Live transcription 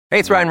Hey,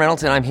 it's Ryan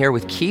Reynolds, and I'm here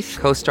with Keith,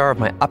 co-star of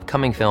my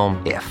upcoming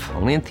film, If,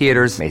 only in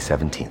theaters May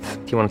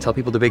 17th. Do you want to tell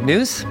people the big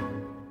news?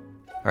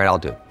 All right, I'll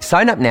do it.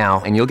 Sign up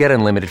now and you'll get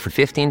unlimited for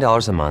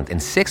 $15 a month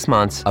and 6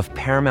 months of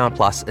Paramount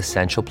Plus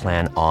Essential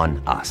Plan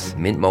on us.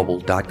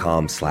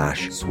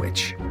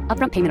 MintMobile.com/switch.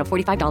 Upfront payment of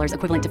 $45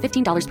 equivalent to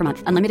 $15 per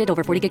month. Unlimited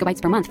over 40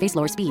 gigabytes per month. Face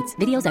lower speeds.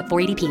 Videos at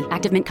 480p.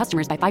 Active Mint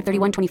customers by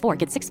 531.24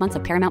 get 6 months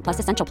of Paramount Plus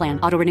Essential Plan.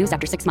 Auto renews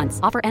after 6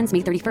 months. Offer ends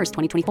May 31st,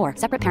 2024.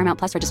 Separate Paramount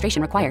Plus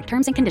registration required.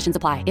 Terms and conditions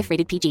apply if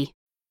rated PG.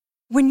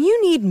 When you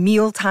need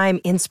mealtime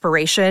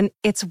inspiration,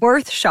 it's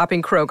worth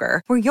shopping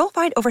Kroger, where you'll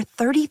find over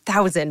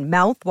 30,000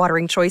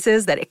 mouth-watering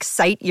choices that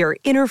excite your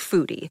inner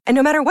foodie. And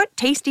no matter what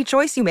tasty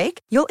choice you make,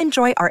 you'll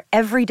enjoy our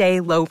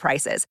everyday low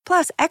prices,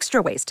 plus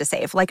extra ways to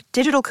save, like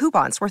digital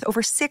coupons worth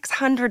over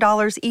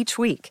 $600 each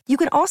week. You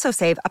can also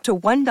save up to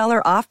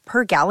 $1 off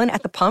per gallon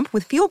at the pump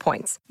with fuel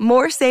points.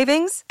 More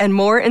savings and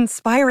more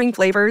inspiring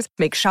flavors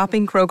make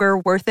shopping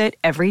Kroger worth it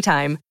every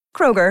time.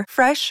 Kroger,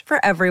 fresh for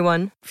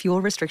everyone.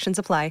 Fuel restrictions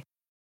apply.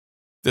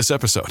 This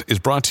episode is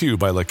brought to you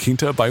by La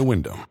Quinta by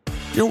Wyndham.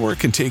 Your work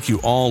can take you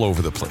all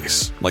over the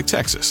place, like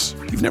Texas.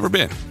 You've never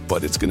been,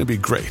 but it's going to be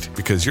great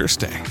because you're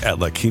staying at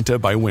La Quinta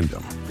by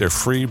Wyndham. Their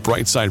free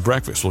Bright Side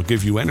breakfast will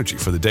give you energy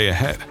for the day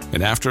ahead.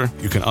 And after,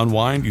 you can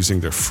unwind using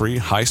their free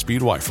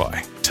high-speed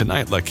Wi-Fi.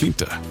 Tonight, La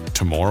Quinta.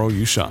 Tomorrow,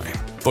 you shine.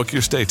 Book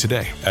your stay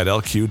today at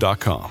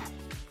lq.com.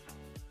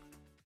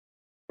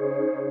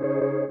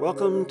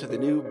 Welcome to the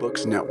New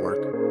Books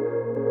Network.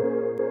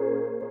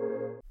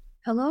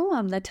 Hello,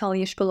 I'm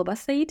Natalia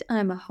Shkolobasaid.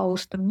 I'm a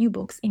host of New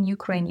Books in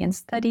Ukrainian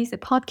Studies, a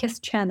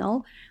podcast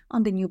channel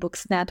on the New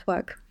Books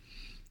Network.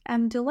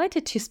 I'm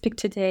delighted to speak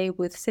today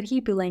with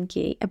Serhiy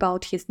Bilenky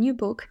about his new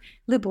book,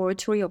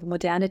 Laboratory of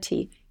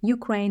Modernity,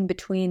 Ukraine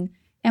Between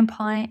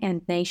Empire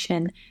and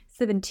Nation,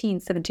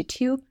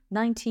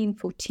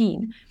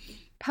 1772-1914,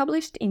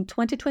 published in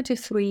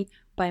 2023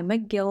 by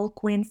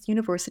McGill-Queen's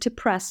University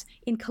Press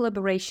in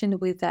collaboration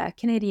with the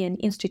Canadian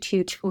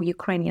Institute for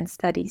Ukrainian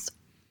Studies.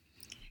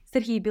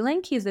 Serhiy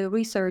Bilenky is a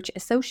research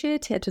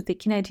associate at the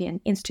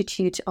Canadian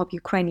Institute of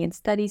Ukrainian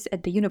Studies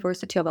at the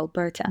University of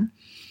Alberta.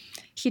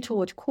 He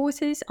taught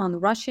courses on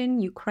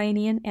Russian,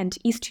 Ukrainian, and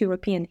East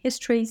European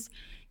histories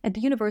at the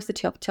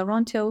University of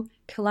Toronto,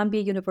 Columbia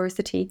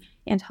University,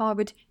 and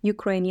Harvard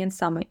Ukrainian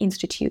Summer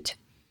Institute.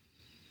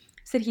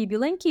 Serhiy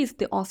Bilenky is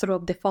the author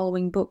of the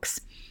following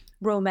books: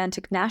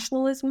 Romantic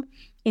Nationalism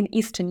in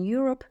Eastern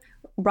Europe,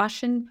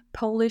 Russian,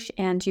 Polish,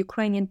 and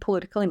Ukrainian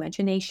Political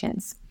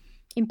Imaginations,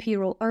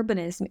 Imperial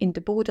Urbanism in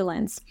the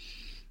Borderlands,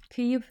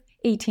 Kyiv,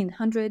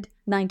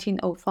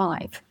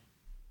 1800-1905.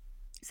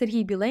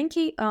 Serhiy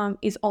Bilenky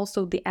is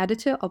also the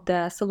editor of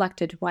the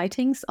selected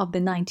writings of the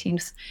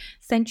 19th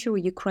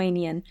century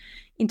Ukrainian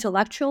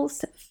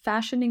intellectuals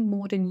fashioning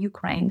modern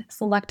Ukraine,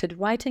 selected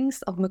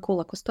writings of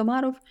Mykola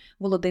Kostomarov,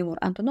 Volodymyr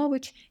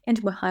Antonovich,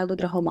 and Mikhailo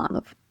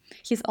Drahomanov.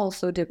 He's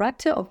also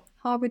director of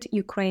Harvard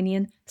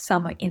Ukrainian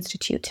Summer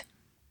Institute.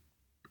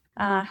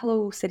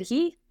 Hello,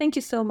 Serhiy. Thank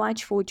you so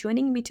much for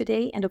joining me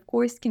today. And of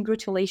course,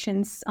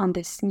 congratulations on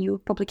this new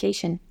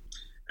publication.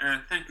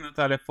 Thank you,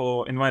 Natalia,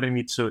 for inviting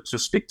me to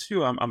speak to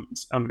you. I'm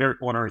very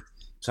honored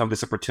to have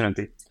this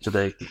opportunity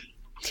today.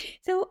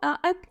 So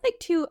I'd like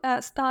to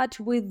start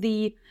with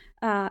the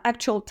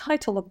actual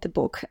title of the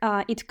book.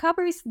 It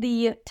covers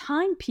the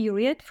time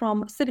period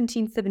from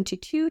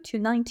 1772 to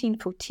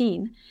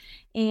 1914.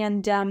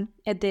 And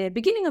at the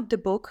beginning of the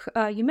book,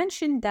 you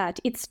mentioned that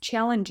it's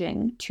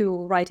challenging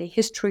to write a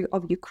history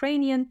of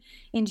Ukrainian,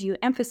 and you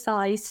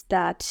emphasize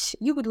that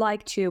you would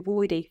like to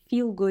avoid a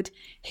feel-good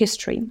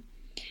history.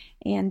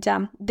 And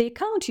the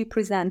account you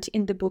present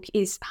in the book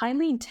is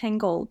highly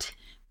entangled,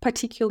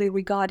 particularly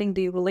regarding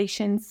the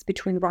relations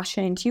between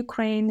Russia and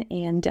Ukraine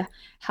and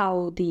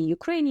how the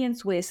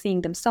Ukrainians were seeing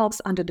themselves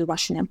under the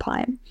Russian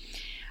Empire.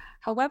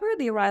 However,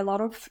 there are a lot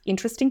of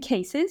interesting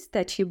cases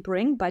that you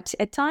bring, but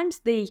at times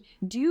they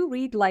do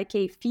read like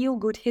a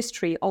feel-good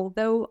history,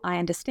 although I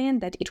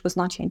understand that it was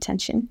not your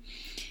intention.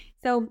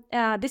 So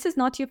this is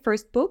not your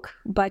first book,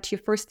 but your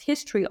first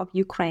history of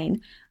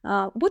Ukraine.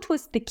 What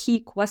was the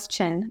key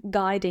question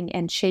guiding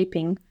and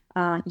shaping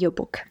your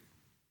book?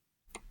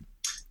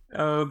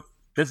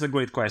 That's a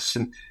great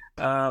question.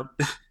 I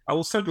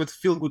will start with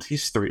feel-good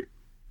history.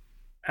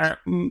 I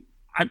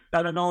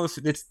don't know if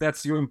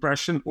that's your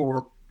impression,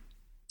 or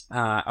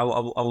I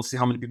will see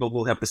how many people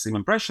will have the same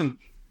impression.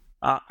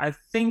 I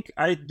think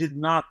it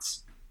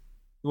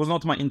was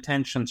not my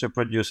intention to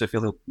produce a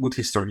feel-good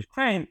history of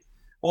Ukraine,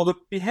 although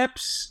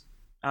perhaps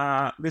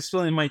this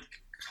feeling might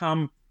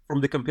come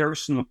from the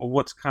comparison of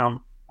what's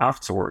come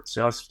afterwards.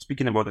 I was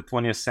speaking about the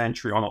 20th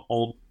century, on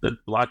all the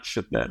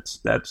bloodshed that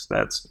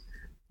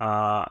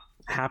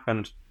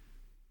happened.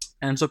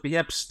 And so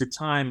perhaps the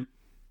time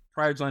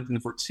prior to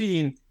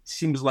 1914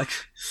 seems like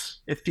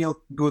a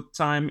feel-good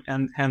time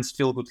and hence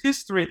feel-good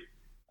history,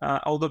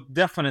 although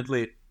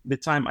definitely the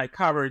time I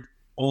covered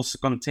also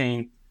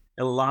contained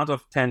a lot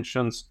of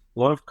tensions, a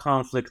lot of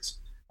conflicts,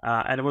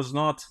 and it was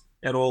not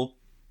at all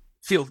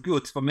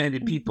feel-good for many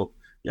people.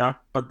 Yeah,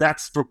 but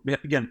that's,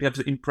 again, perhaps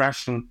the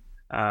impression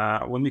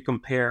when we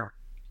compare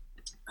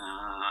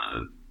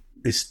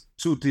these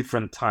two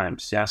different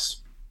times,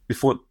 yes,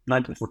 before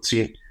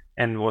 1914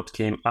 and what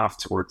came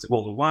afterwards,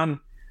 World War One,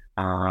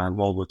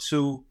 World War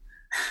Two,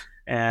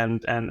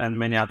 and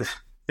many other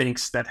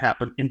things that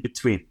happened in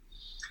between.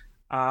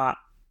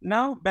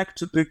 Now back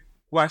to the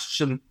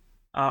question: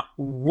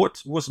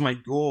 what was my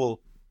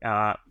goal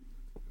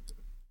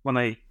when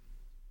I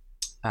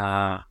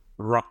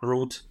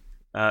wrote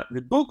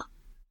the book?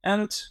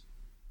 And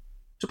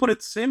to put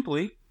it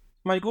simply,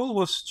 my goal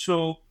was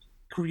to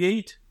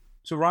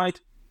write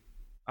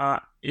a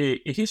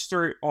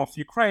history of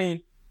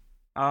Ukraine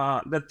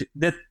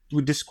that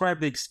would describe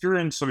the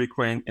experience of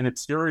Ukraine and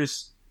its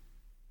various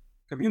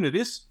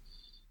communities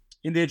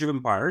in the Age of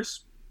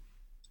Empires,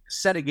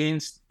 set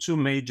against two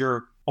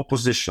major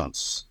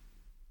oppositions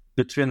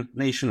between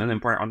nation and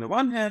empire on the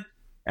one hand,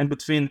 and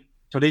between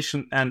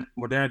tradition and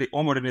modernity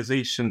or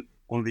modernization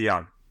on the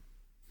other.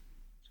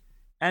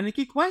 And the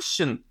key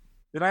question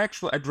that I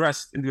actually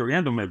addressed in the very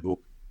end of my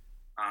book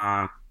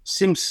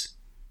seems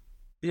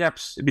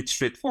perhaps a bit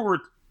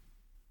straightforward,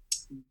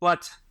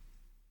 but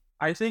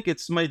I think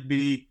it might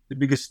be the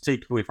biggest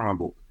takeaway from a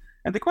book.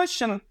 And the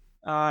question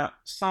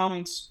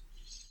sounds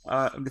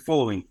the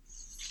following: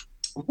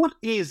 what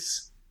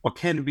is or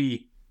can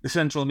be the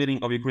central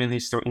meaning of Ukrainian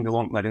history in the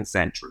long 19th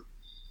century?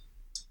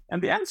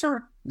 And the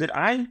answer that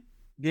I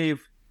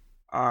gave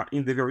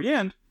in the very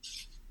end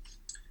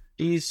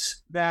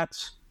is that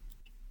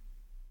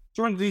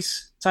during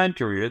this time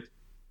period,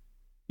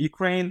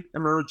 Ukraine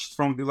emerged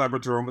from the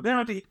laboratory of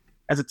modernity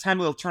as a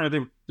timely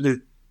alternative to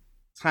the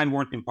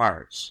time-worn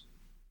empires.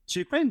 So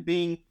Ukraine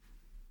being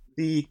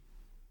the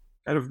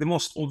kind of the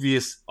most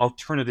obvious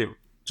alternative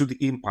to the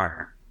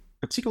empire,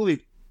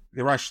 particularly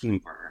the Russian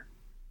Empire.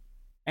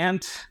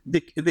 And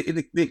the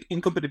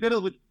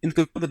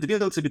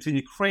incompatibility between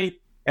Ukraine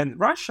and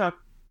Russia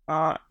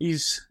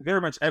is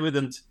very much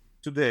evident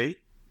today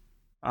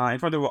in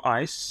front of our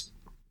eyes.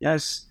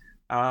 Yes,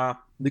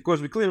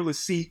 because we clearly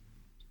see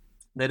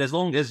that as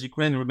long as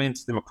Ukraine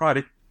remains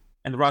democratic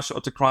and Russia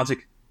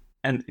autocratic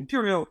and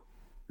imperial,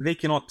 they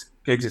cannot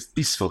coexist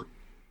peacefully.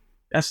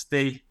 As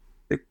they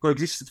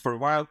coexisted for a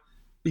while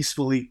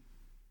peacefully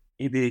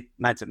in the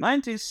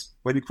 1990s,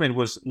 when Ukraine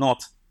was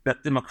not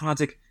that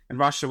democratic and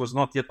Russia was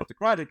not yet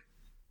autocratic,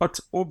 but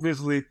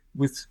obviously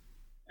with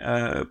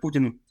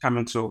Putin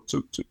coming to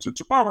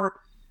power,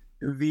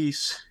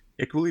 this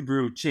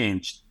equilibrium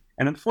changed.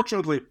 And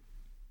unfortunately,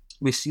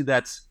 we see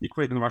that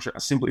Ukraine and Russia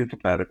are simply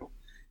incompatible.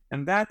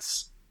 And that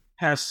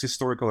has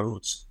historical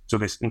roots to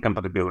this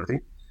incompatibility.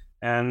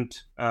 And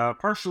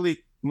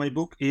partially, my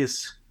book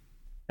is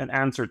an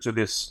answer to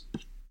this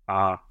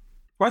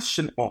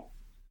question of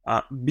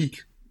big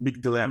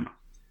dilemma.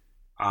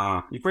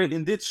 Ukraine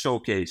indeed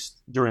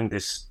showcased during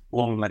this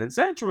long 19th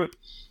century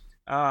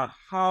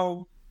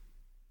how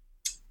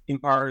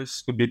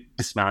empires could be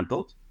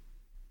dismantled.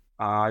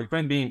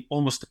 Ukraine being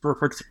almost a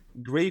perfect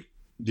grave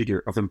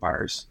digger of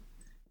empires.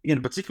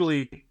 And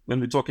particularly when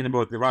we're talking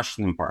about the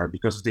Russian Empire,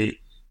 because the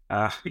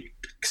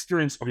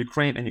experience of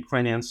Ukraine and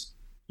Ukrainians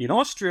in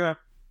Austria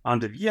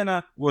under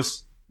Vienna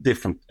was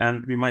different,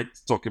 and we might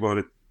talk about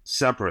it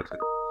separately.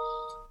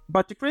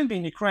 But Ukraine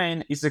being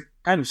Ukraine is a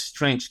kind of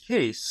strange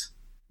case,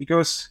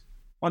 because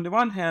on the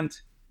one hand,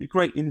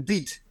 Ukraine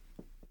indeed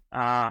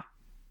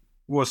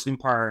was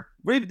empire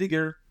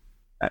gravedigger,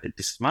 it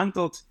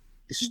dismantled,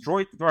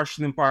 destroyed the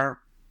Russian Empire.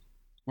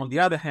 On the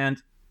other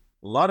hand,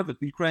 a lot of the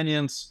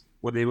Ukrainians,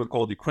 what they were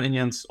called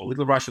Ukrainians or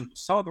Little Russians,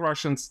 South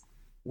Russians,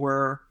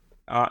 were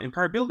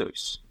empire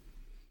builders.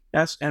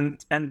 Yes,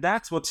 and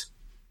that's what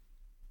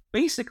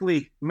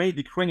basically made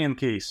the Ukrainian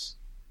case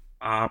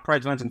prior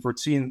to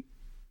 1914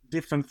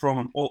 different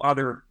from all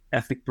other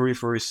ethnic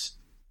peripheries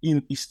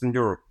in Eastern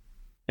Europe.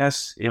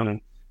 Yes,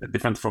 even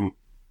different from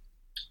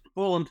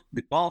Poland,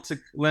 the Baltic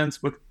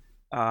lands with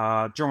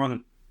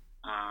German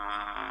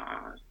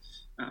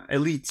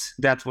elite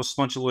that was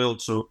much loyal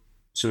to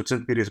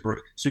St. Petersburg.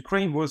 So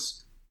Ukraine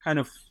was kind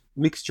of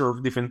mixture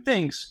of different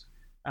things,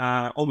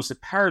 almost a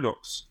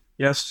paradox.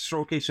 Yes,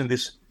 showcasing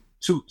these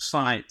two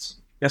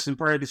sides. Yes,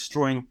 empire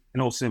destroying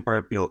and also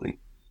empire building.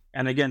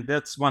 And again,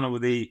 that's one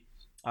of the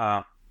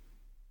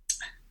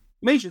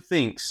major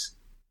things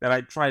that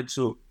I tried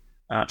to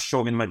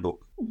show in my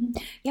book.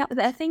 Yeah,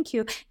 thank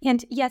you.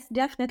 And yes,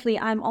 definitely,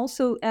 I'm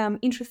also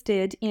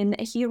interested in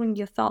hearing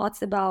your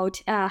thoughts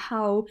about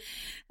how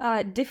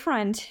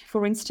different,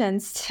 for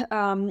instance,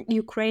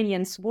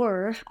 Ukrainians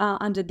were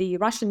under the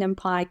Russian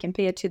Empire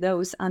compared to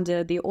those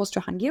under the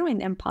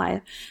Austro-Hungarian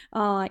Empire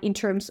in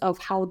terms of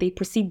how they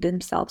perceived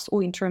themselves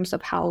or in terms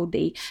of how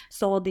they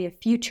saw their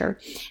future.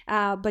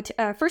 But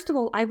first of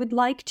all, I would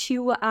like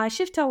to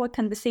shift our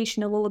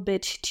conversation a little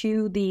bit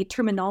to the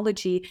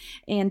terminology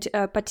and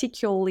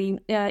particularly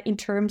in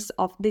terms terms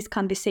of this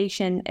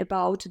conversation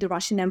about the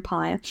Russian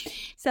Empire.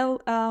 So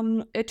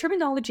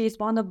terminology is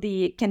one of the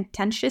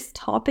contentious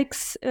topics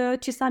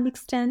to some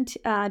extent.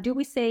 Do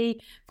we say,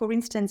 for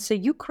instance,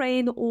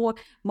 Ukraine or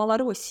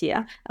Malorussia,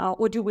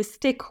 or do we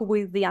stick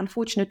with the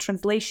unfortunate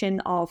translation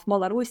of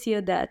Malorussia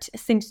that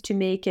seems to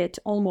make it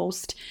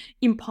almost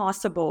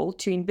impossible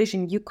to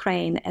envision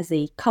Ukraine as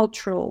a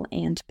cultural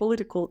and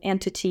political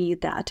entity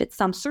that at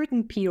some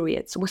certain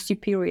periods was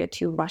superior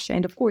to Russia?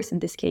 And of course, in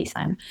this case,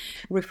 I'm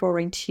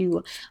referring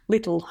to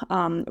Little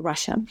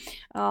Russia.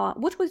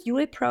 What was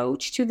your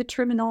approach to the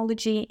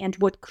terminology, and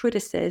what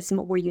criticism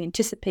were you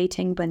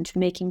anticipating when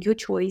making your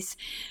choice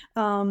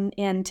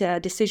and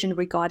decision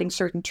regarding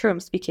certain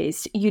terms? Because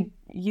you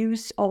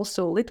use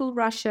also Little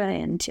Russia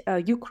and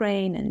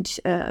Ukraine and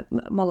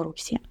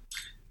Malorussia.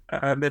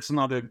 That's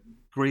another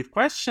great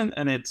question,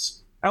 and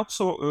it's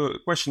also a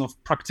question of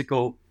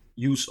practical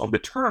use of the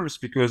terms,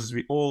 because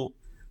we all,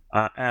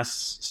 as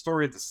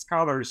historians,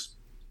 scholars,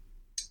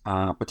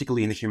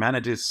 particularly in the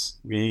humanities,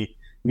 we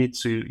need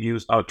to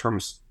use our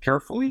terms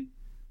carefully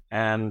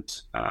and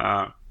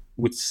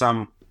with some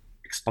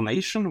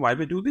explanation why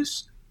we do this.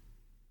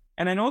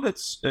 And I know that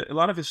a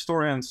lot of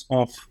historians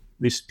of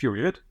this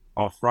period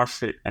of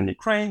Russia and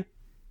Ukraine,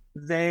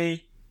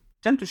 they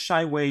tend to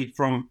shy away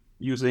from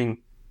using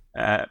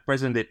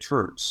present-day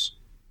terms.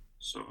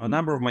 So a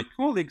number of my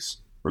colleagues,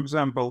 for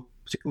example,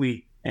 particularly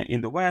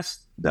in the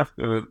West,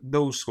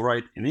 those who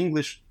write in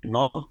English,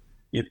 not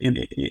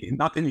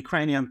in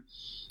Ukrainian,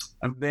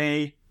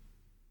 they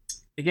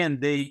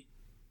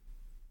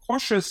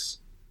cautious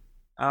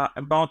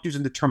about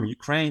using the term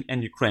Ukraine and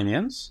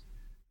Ukrainians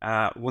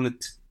when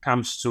it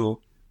comes to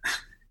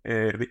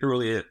the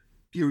earlier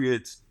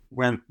period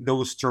when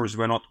those terms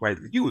were not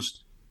widely used.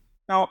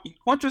 Now, in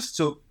contrast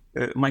to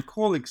my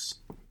colleagues,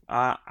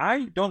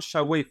 I don't shy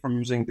away from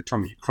using the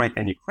term Ukraine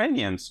and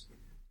Ukrainians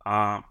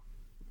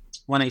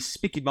when I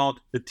speak about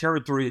the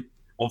territory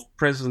of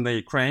present-day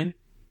Ukraine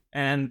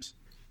and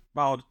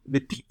about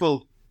the people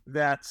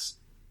that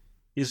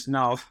is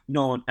now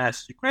known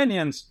as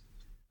Ukrainians,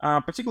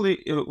 particularly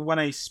when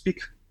I speak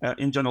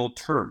in general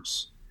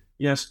terms.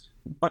 Yes,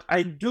 but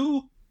I do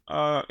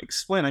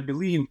explain, I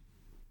believe,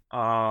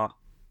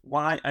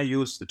 why I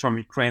use the term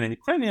Ukraine and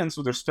Ukrainians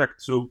with respect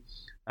to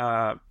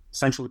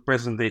essentially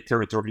present-day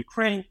territory of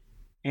Ukraine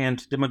and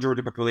the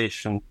majority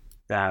population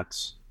that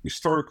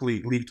historically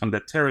lived on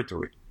that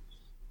territory.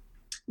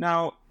 Now,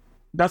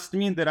 does it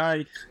mean that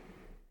I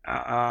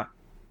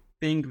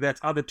think that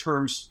other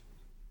terms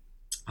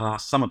are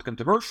somewhat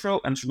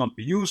controversial and should not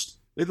be used?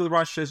 Little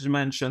Russia, as you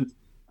mentioned,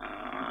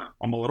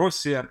 or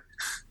Malorussia,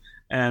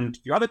 and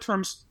the other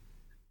terms?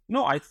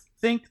 No, I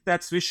think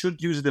that we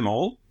should use them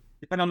all,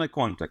 depending on the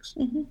context.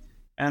 Mm-hmm.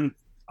 And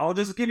I'll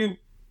just give you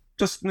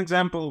just an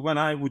example when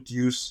I would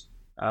use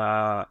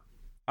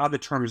other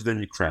terms than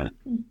Ukraine.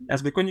 Mm-hmm.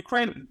 As because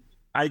Ukraine,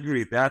 I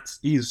agree, that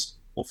is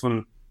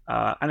often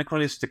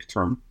anachronistic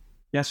term.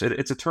 Yes,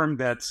 it's a term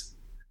that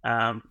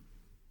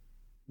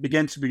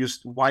began to be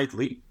used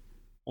widely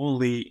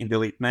only in the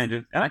late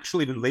 19th, and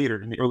actually even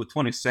later in the early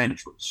 20th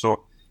century.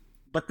 So,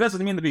 but that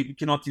doesn't mean that we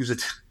cannot use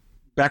it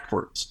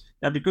backwards.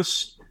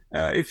 Because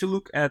if you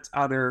look at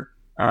other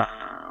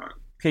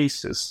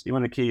cases,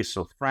 even the case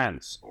of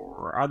France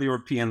or other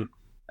European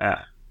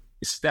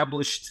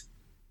established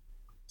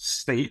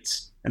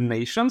states and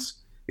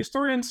nations,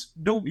 historians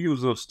don't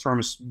use those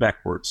terms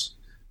backwards,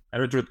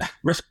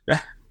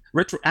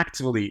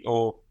 retroactively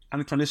or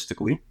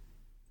anachronistically,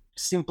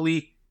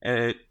 simply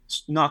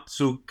not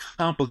to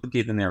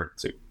complicate the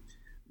narrative.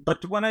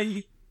 But when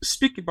I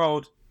speak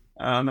about,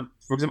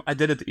 for example,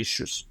 identity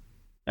issues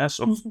as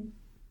of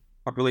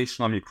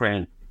population of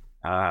Ukraine,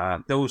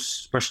 those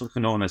especially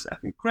known as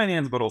ethnic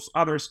Ukrainians, but also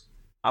others,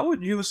 I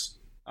would use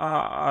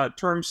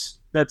terms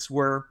that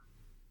were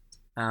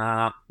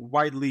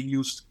widely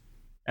used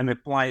and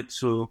applied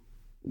to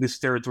this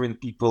territory and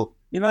people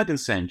in the 19th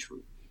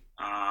century.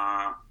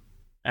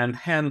 And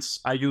hence,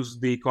 I use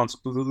the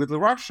concept of Little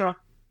Russia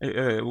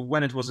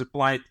when it was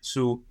applied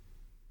to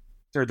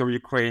territory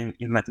of Ukraine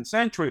in the 19th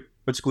century,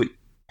 particularly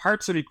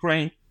parts of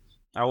Ukraine.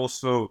 I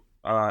also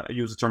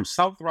use the term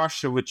South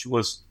Russia, which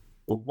was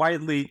a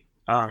widely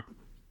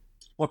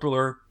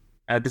popular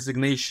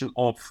designation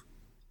of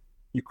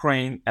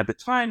Ukraine at the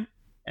time,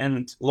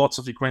 and lots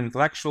of Ukrainian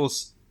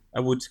intellectuals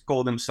would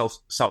call themselves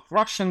South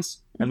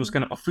Russians, and was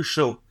kind of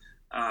official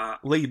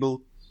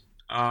label.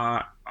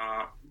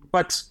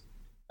 But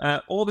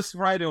all this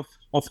variety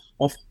of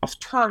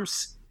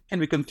terms can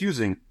be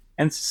confusing,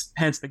 and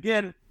hence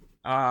again,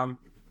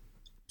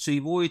 to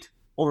avoid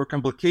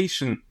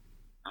overcomplication,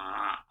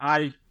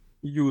 I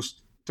used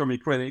the term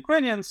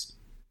Ukrainians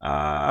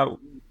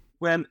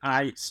when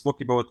I spoke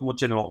about more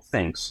general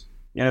things.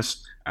 Yes,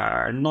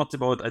 not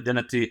about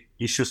identity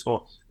issues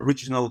or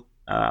regional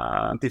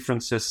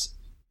differences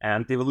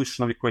and the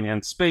evolution of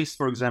Ukrainian space,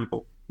 for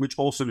example, which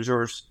also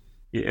deserves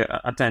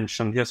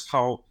attention. Yes,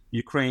 how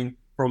Ukraine,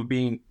 from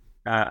being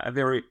a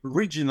very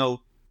regional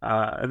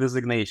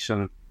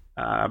designation,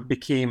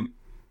 became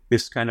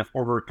this kind of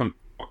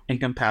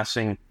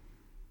encompassing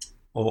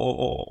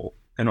or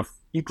kind of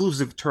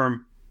inclusive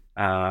term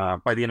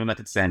by the end of the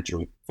 19th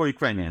century for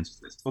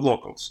Ukrainians, for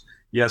locals.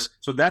 Yes,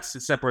 so that's a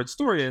separate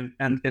story,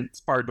 and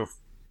it's part of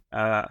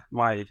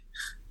my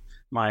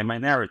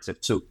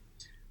narrative too.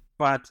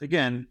 But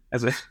again,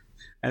 as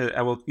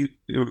I will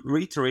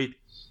reiterate,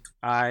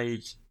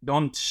 I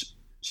don't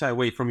shy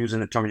away from using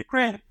the term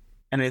Ukraine,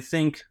 and I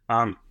think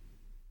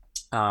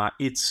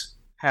it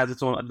has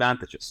its own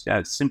advantages. Yeah,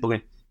 it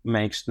simply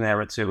makes the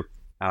narrative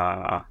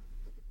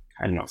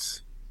kind of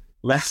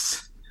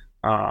less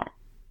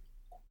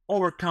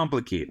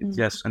overcomplicated.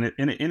 Yes, and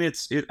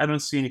I don't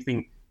see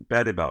anything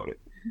bad about it.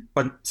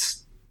 But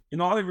in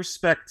other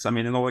respects, I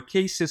mean, in other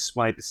cases,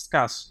 when I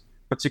discuss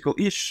particular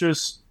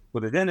issues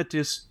with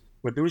identities,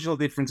 with the regional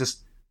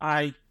differences,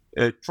 I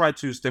try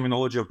to use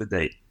terminology of the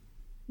day.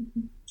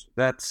 So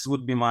that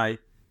would be my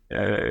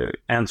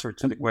answer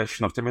to the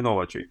question of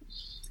terminology.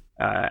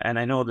 And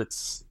I know that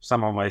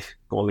some of my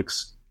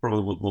colleagues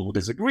probably will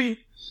disagree,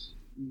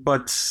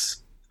 but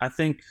I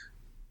think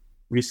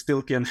we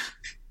still can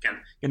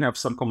have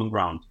some common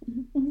ground.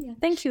 Yeah,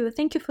 thank you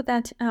for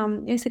that,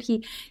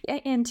 Serhiy.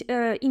 And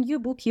in your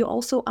book, you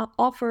also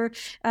offer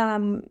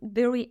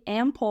very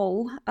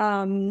ample,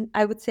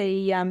 I would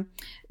say,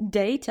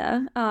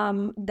 data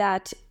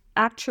that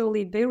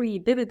actually very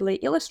vividly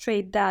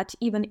illustrate that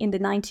even in the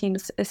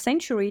 19th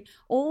century,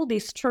 all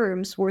these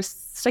terms were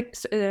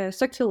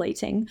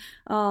circulating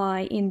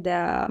in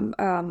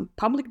the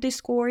public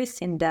discourse,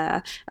 in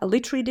the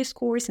literary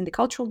discourse, in the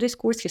cultural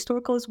discourse,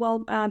 historical as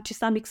well, to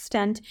some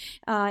extent.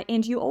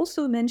 And you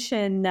also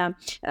mention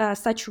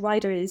such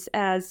writers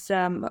as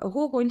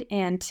Gogol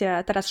and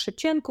Taras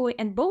Shevchenko,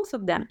 and both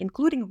of them,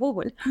 including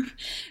Gogol,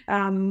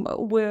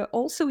 were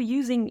also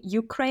using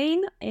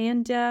Ukraine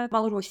and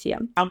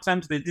Malorussia.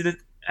 Sometimes they did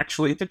it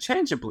actually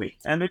interchangeably.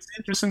 And it's an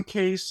interesting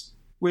case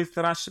with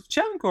Taras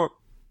Shevchenko,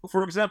 who,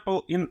 for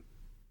example,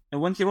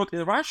 when he wrote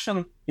in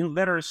Russian, in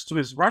letters to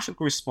his Russian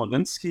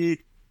correspondents,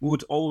 he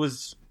would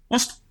always,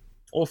 most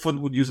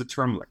often would use a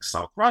term like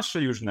South Russia,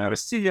 Yuzhnaya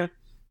Rossiya,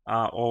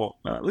 or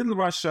Little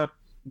Russia,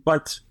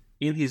 but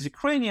in his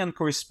Ukrainian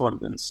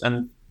correspondence,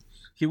 and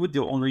he would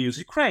only use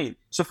Ukraine.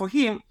 So for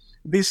him,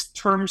 these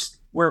terms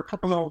were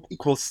of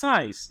equal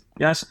size,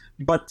 yes,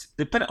 but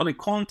depending on the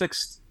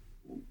context,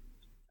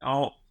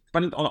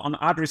 depending on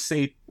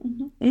adressate,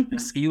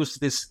 he used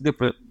these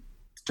different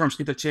terms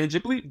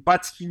interchangeably,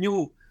 but he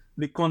knew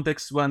the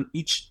context when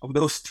each of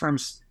those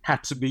terms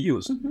had to be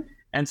used.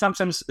 And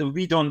sometimes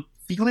we don't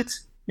feel it,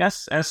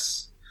 yes,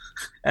 as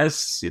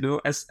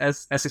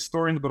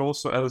historians, but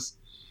also as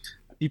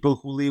people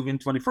who live in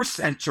 21st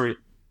century.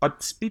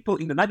 But people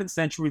in the 19th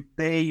century,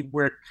 they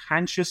were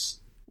conscious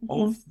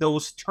of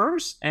those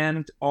terms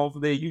and of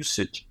their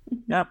usage.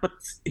 Yeah, but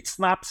it's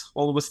not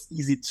always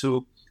easy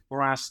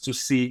for us to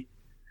see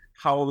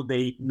how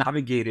they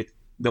navigated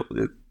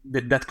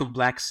that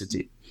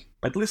complexity.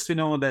 But at least we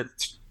know that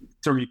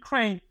term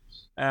Ukraine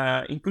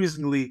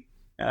increasingly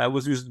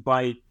was used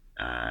by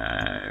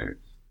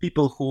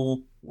people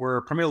who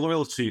were primarily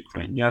loyal to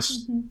Ukraine,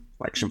 yes,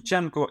 like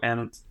Shevchenko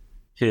and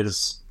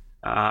his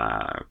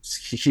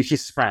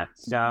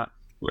friends, yeah,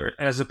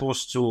 as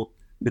opposed to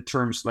the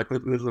terms like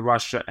Little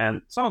Russia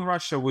and Southern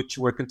Russia, which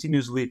were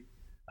continuously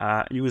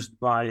used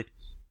by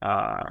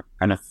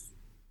kind of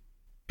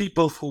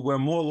people who were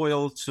more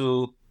loyal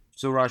to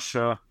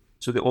Russia,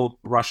 to the old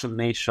Russian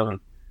nation,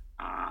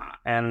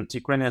 and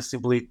Ukrainians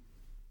simply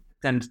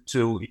tend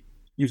to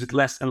use it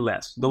less and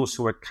less. Those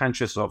who are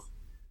conscious of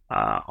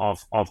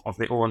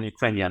their own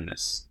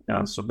Ukrainianness.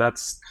 So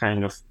that's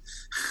kind of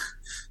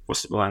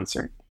possible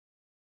answer.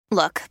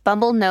 Look,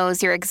 Bumble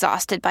knows you're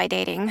exhausted by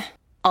dating.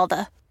 All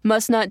the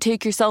must not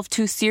take yourself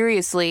too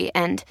seriously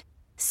and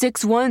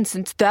 6'1"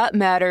 since that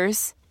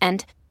matters.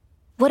 And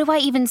what do I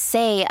even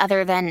say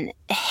other than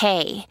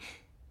hey?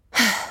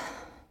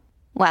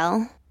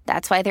 Well,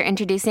 that's why they're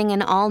introducing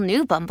an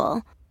all-new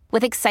Bumble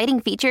with exciting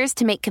features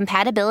to make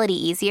compatibility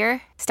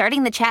easier,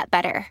 starting the chat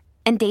better,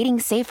 and dating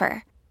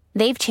safer.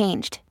 They've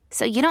changed,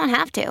 so you don't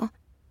have to.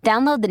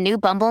 Download the new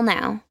Bumble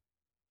now.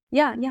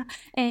 Yeah.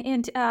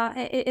 And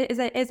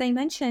as I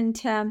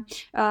mentioned,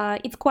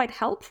 it's quite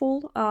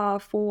helpful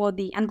for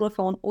the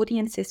Anglophone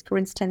audiences, for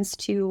instance,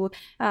 to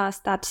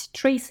start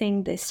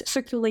tracing this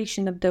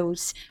circulation of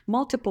those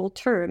multiple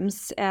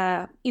terms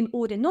in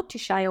order not to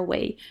shy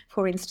away,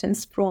 for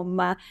instance, from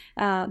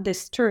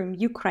this term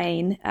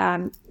Ukraine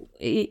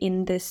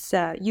in this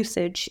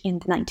usage in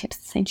the 19th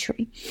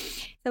century.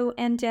 So,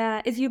 and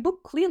as your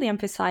book clearly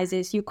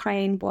emphasizes,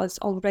 Ukraine was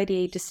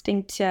already a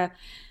distinct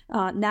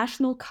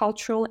national,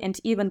 cultural, and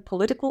even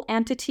political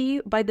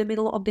entity by the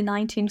middle of the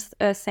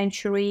 19th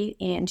century,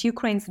 and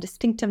Ukraine's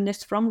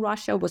distinctiveness from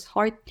Russia was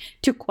hard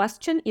to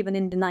question even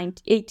in the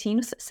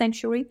 18th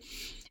century.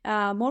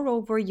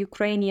 Moreover,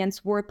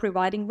 Ukrainians were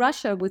providing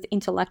Russia with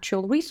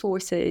intellectual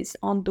resources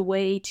on the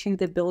way to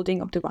the building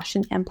of the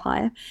Russian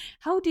Empire.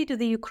 How did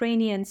the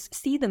Ukrainians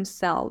see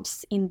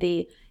themselves in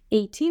the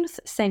 18th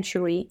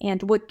century,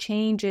 and what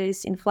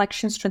changes,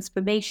 inflections,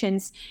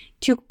 transformations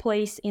took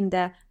place in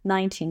the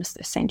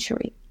 19th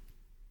century?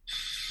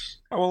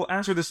 I will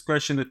answer this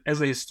question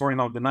as a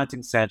historian of the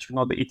 19th century,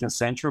 not the 18th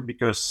century,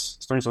 because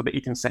historians of the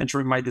 18th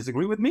century might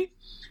disagree with me,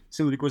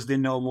 simply because they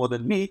know more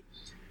than me.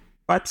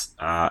 But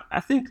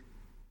I think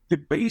the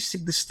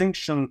basic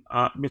distinction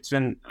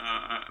between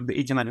the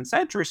 18th and 19th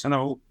centuries, and I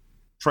will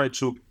try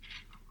to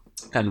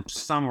kind of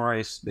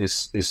summarize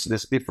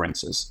these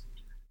differences.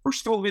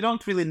 First of all, we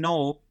don't really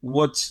know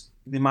what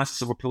the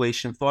masses of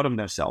population thought of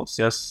themselves.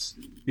 Yes,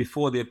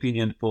 before the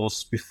opinion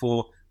polls,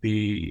 before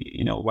the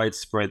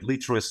widespread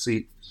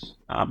literacy,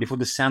 before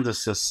the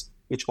censuses,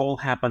 which all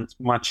happened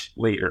much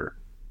later,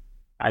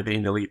 either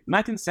in the late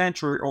 19th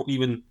century or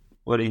even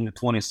in the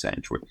 20th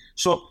century.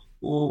 So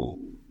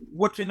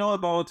what we know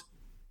about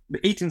the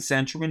 18th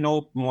century, we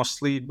know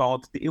mostly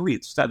about the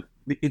elites, that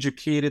the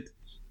educated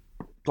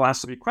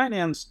class of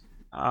Ukrainians,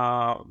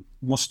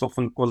 most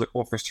often called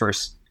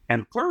officers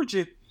and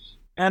clergy,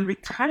 and we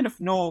kind of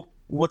know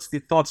what's the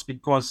thoughts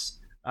because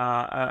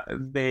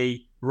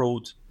they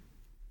wrote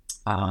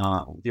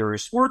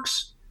various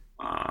works,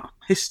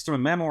 history,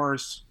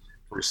 memoirs,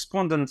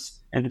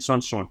 correspondence, and so on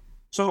and so on.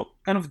 So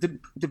kind of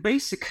the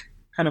basic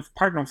kind of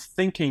pattern of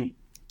thinking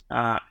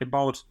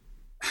about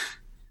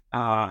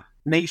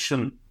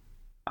nation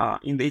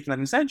in the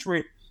 18th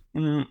century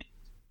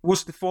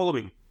was the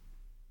following.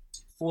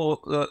 For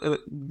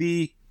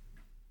the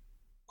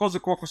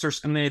Cossack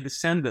officers and their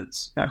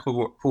descendants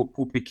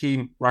who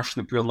became Russian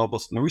imperial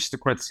nobles and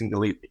aristocrats in the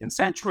late 18th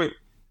century,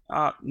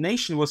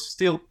 nation was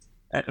still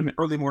an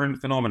early modern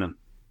phenomenon.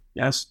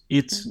 Yes,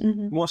 it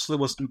mostly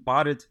was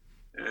embodied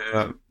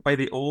by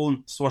their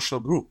own social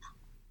group,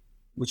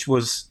 which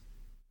was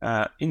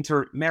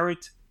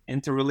intermarried,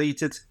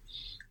 interrelated,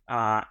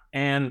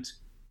 and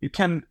you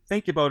can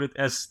think about it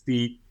as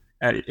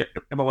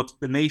about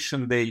the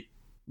nation they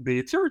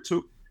adhere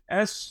to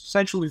as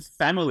essentially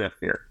family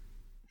affair.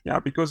 Yeah,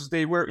 because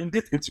they were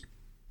indeed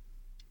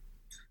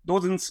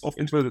dozens of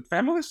interrelated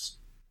families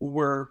who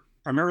were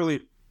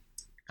primarily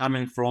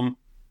coming from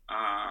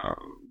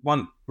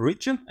one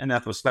region, and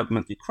that was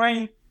Slavic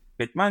Ukraine,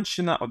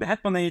 Getmanshina, or the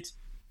Hetmanate,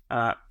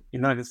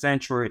 in the 19th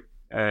century,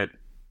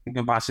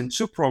 encompassing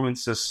two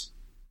provinces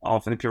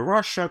of Imperial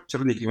Russia,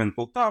 Chernihiv and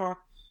Poltava.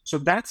 So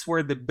that's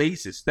where the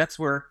basis, that's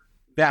where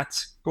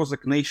that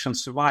Cossack nation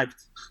survived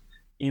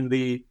in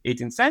the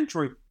 18th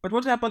century. But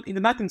what happened in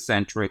the 19th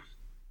century?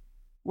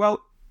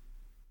 Well,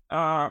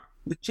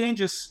 the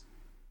changes,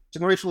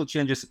 generational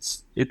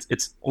changes,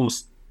 it's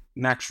almost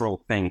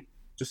natural thing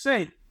to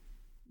say.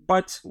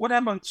 But what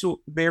happened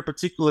to their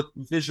particular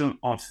vision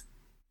of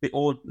the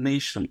old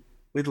nation,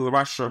 Little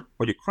Russia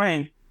or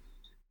Ukraine?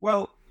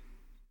 Well,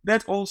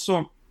 that's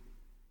also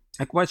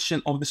a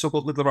question of the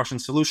so-called Little Russian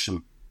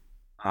solution.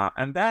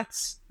 And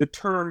that's the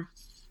term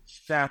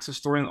that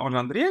historian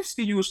Orhan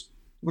Andreevsky used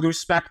with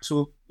respect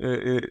to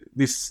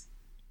this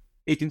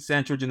 18th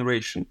century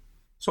generation.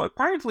 So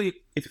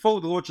apparently, if you follow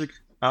the logic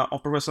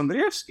of Professor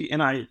Andreevsky,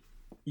 and I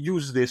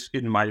use this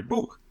in my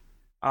book,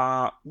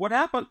 what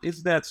happened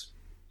is that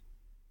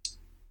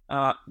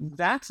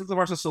that's the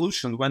Russian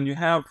solution when you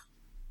have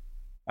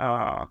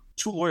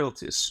two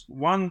loyalties,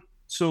 one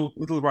to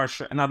Little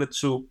Russia, another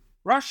to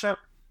Russia,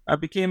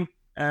 became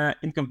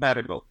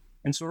incompatible.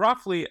 And so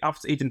roughly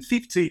after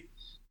 1850,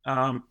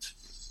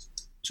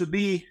 to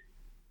be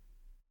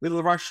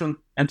Little Russian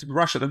and to be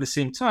Russian at the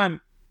same time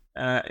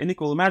in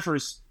equal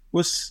measures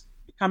was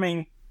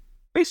becoming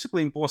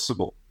basically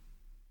impossible.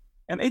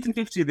 And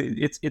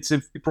 1850, it's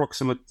an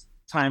approximate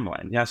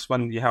timeline, yes,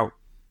 when you have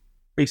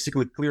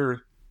basically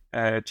clear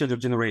change of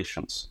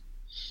generations.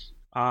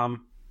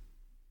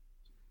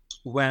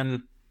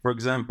 When, for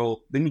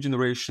example, the new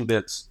generation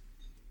that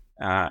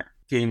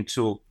came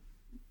to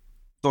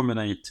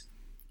dominate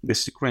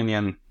this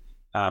Ukrainian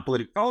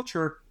political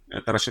culture,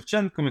 Taras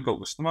Shevchenko, Mykola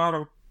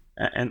Kostomarov,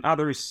 and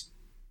others,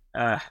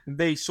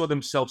 they saw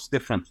themselves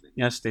differently.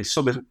 Yes, they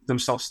saw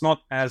themselves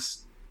not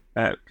as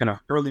a kind of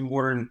early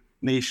modern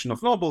nation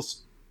of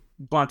nobles,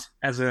 but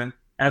as a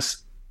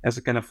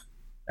kind of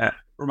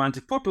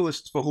romantic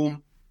populist for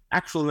whom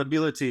actual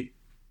nobility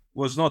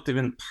was not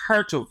even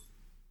part of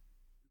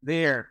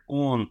their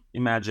own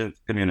imagined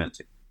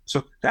community.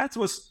 So that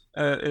was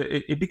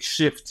a big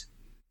shift,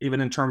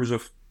 even in terms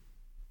of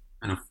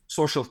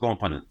social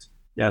component.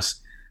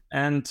 Yes,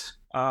 and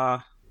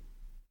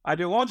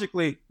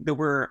ideologically, they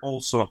were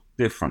also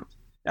different.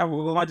 Yeah, we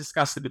will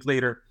discuss a bit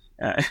later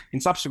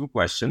in subsequent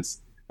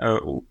questions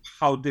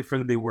how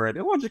different they were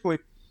ideologically.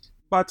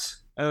 But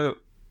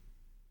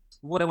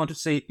what I want to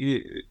say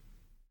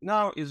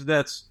now is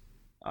that,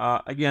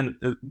 again,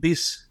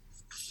 this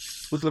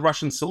Little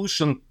Russian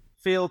solution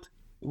failed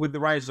with the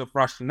rise of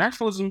Russian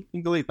nationalism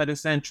in the late 19th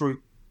century,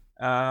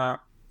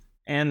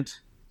 and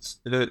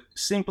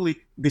simply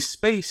the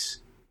space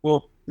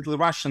for Little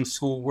Russians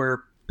who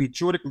were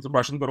patriotic Little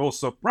Russians, but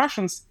also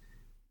Russians,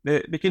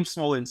 they became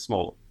smaller and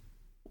smaller,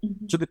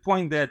 to the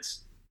point that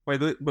by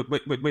the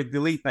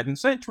late 19th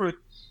century,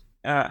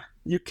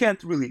 you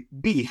can't really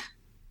be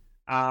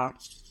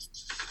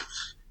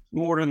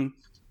modern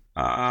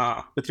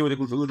patriotic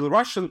Little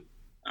Russian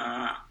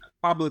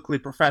publicly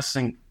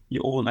professing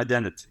your own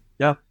identity.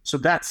 Yeah, so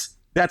that's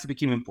that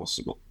became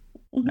impossible.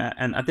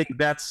 And I think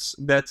that's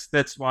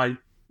why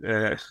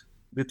the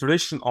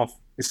tradition of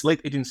this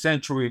late 18th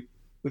century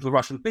with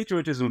Russian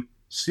patriotism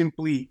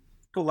simply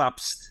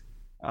collapsed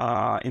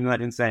in the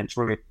 19th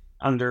century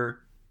under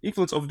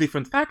influence of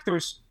different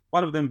factors,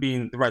 one of them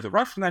being the rise of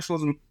Russian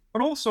nationalism,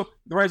 but also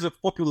the rise of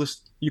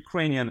populist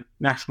Ukrainian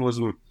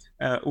nationalism,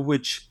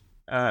 which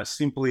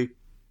simply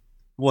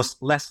was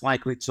less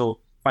likely to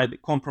find a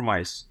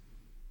compromise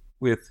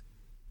with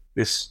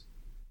this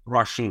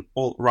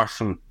all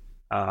Russian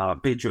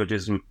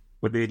patriotism,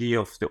 with the idea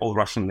of the all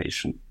Russian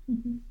nation.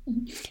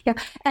 Yeah,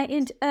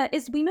 and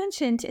as we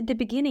mentioned at the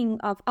beginning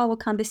of our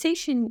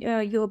conversation,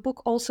 your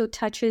book also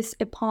touches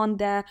upon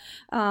the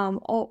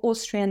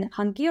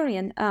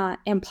Austrian-Hungarian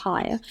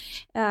Empire.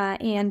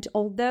 And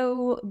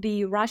although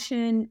the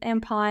Russian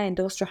Empire and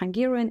the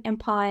Austro-Hungarian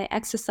Empire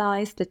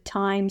exercised at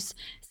times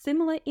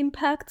similar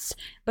impacts,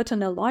 but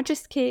on a larger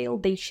scale,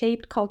 they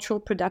shaped cultural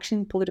production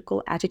and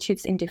political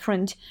attitudes in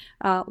different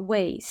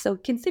ways. So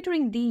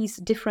considering these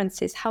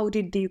differences, how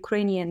did the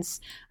Ukrainians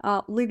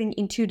living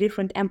in two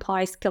different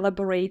empires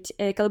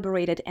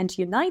collaborated and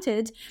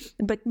united?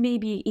 But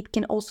maybe it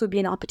can also be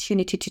an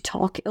opportunity to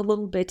talk a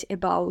little bit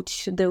about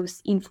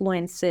those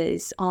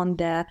influences on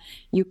the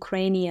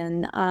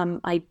Ukrainian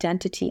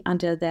identity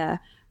under the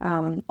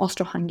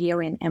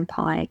Austro-Hungarian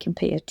Empire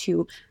compared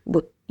to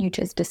what you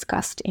just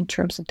discussed in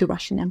terms of the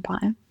Russian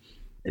Empire.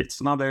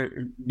 It's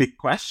another big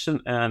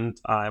question, and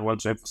I want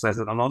to emphasize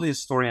that I'm not a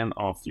historian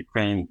of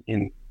Ukraine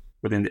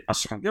within the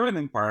Austro-Hungarian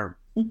Empire,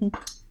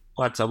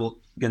 but I will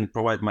again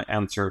provide my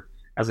answer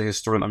as a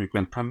historian of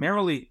Ukraine,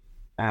 primarily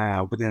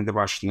within the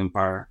Russian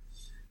Empire.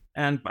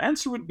 And my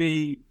answer would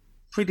be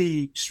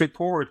pretty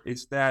straightforward,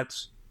 is that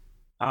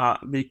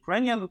the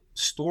Ukrainian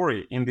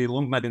story in the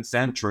long 19th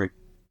century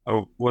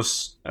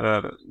was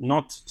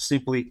not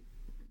simply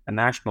a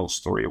national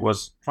story. It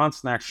was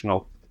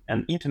transnational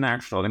and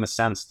international in the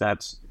sense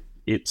that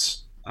it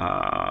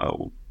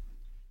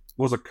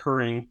was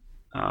occurring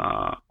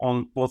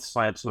on both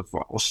sides of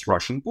the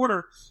Russian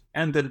border,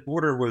 and that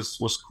border was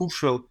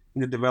crucial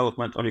in the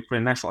development of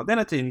Ukrainian national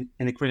identity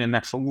and Ukrainian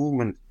national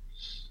movement.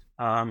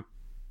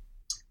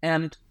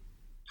 And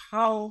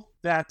how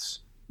that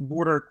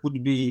border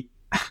could be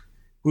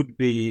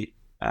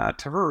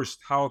traversed,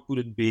 how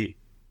could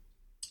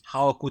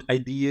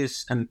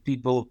ideas and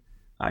people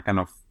kind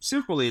of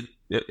circulate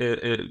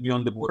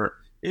beyond the border?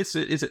 It's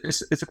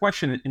a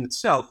question in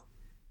itself.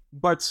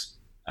 But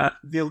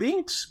the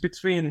links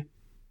between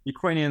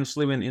Ukrainians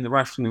living in the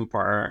Russian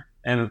Empire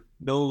and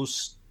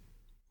those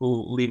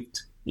who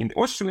lived in the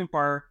Austrian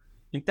Empire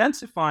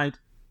intensified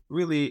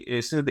really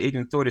since the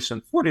 1830s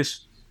and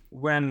 40s,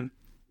 when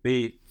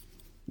the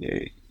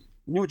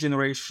new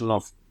generation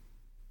of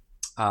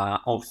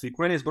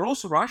Ukrainians, but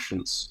also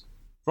Russians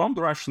from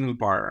the Russian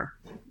Empire,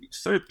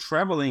 started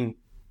traveling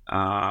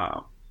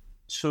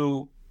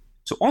to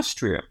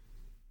Austria.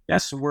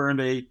 Yes, where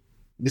they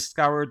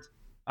discovered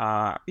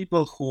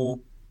people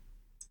who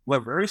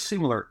were very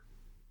similar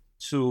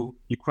to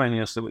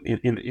Ukrainians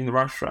in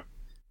Russia.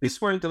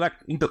 These were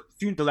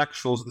few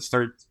intellectuals that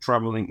started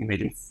traveling in the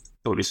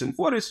 1830s and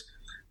 40s,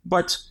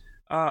 but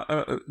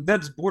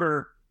that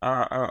border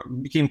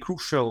became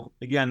crucial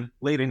again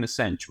later in the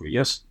century.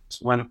 Yes,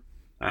 when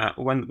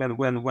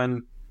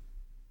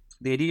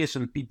the ideas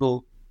and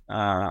people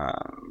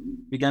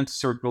began to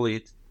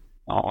circulate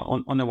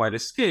on a wider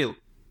scale.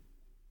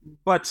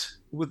 But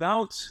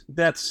without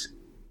that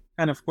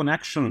kind of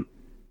connection,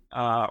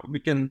 we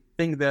can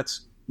think that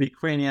the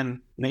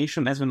Ukrainian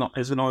nation, as we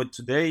know it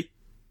today,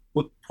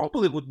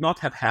 would not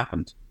have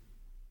happened.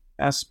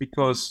 That's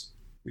because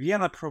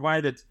Vienna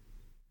provided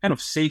kind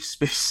of safe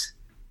space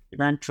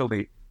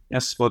eventually,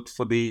 yes,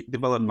 for the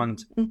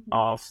development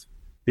of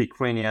the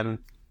Ukrainian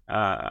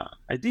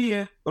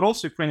idea, but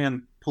also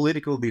Ukrainian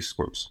political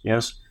discourse,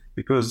 yes,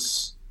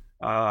 because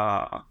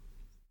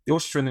the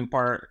Austrian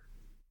Empire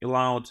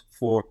allowed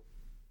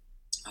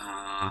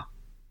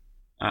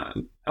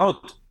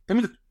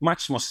permitted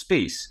much more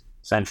space,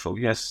 central,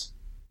 yes,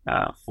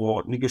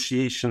 for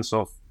negotiations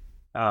of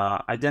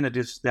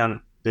identities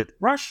than did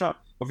Russia,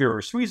 for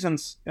various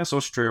reasons. Yes,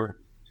 Austria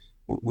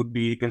would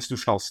be a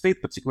constitutional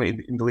state,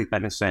 particularly in the late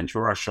 19th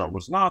century. Russia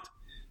was not,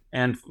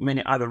 and for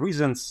many other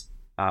reasons,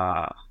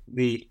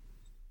 the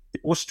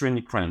Austrian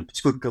Ukraine,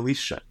 particularly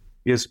Galicia,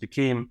 yes,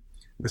 became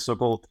the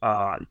so-called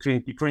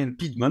Ukrainian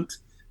Piedmont.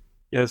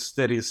 Yes,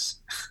 that is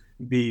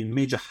the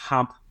major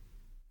hub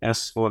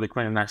as for the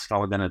Ukrainian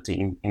national identity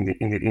in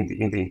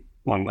the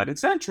long 19th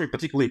century,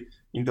 particularly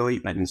in the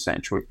late 19th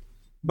century.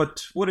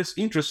 But what is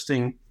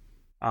interesting,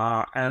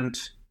 and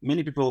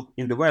many people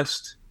in the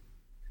West,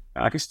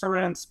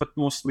 historians, but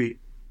mostly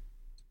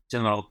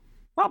general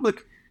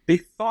public, they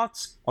thought,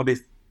 or they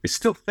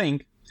still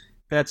think,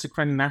 that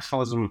Ukrainian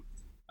nationalism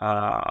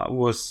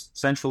was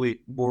essentially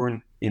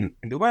born in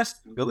the West,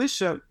 in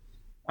Galicia,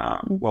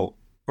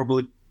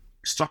 probably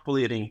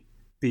extrapolating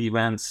the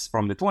events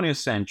from the 20th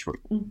century,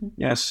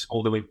 yes,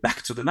 all the way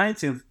back to the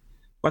 19th.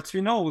 But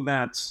we know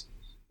that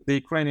the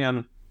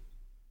Ukrainian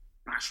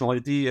national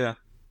idea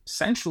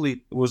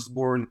essentially was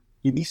born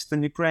in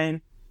eastern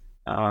Ukraine,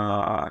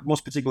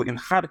 most particularly in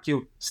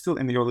Kharkiv, still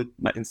in the early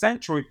 19th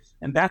century,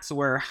 and that's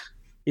where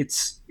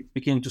it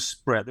began to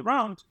spread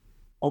around.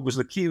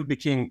 Obviously, Kyiv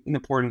became an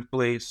important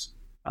place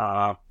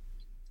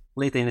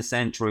later in the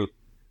century,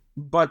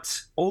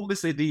 but all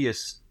these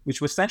ideas, which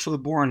were essentially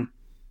born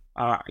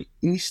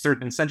in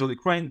eastern and central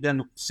Ukraine,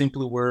 then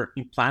simply were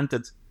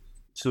implanted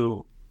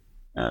to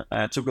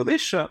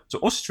Galicia, to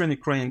Austrian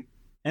Ukraine,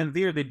 and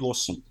there they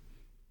blossomed.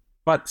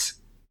 But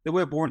they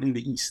were born in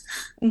the east.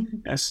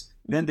 Yes.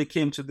 Then they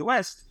came to the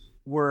west,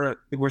 where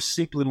there was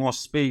simply more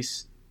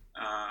space,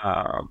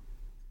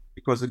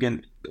 because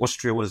again,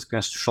 Austria was a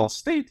constitutional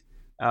state,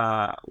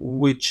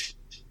 which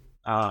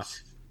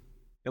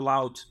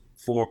allowed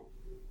for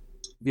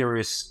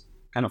various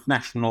kind of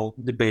national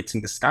debates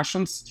and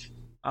discussions,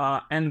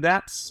 and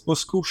that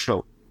was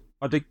crucial.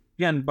 But the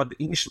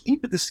initial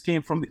impetus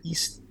came from the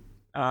east,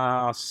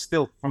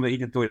 still from the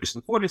 1830s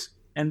and 40s,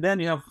 and then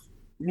you have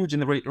new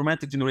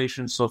romantic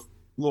generations of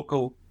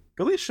local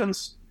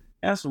Galicians,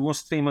 as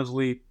most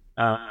famously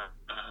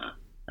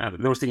the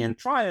Ruthenian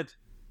Triad,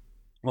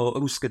 or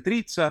Ruska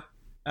Trica,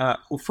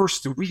 who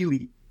first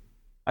really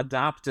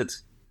adopted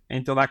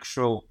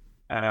intellectual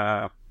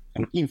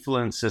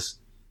influences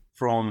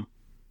from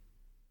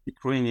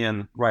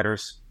Ukrainian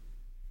writers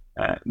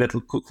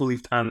who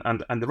lived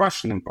on the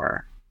Russian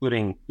Empire,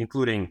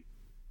 including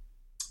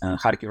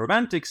Kharkiv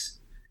Romantics,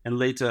 and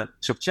later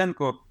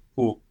Shevchenko,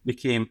 who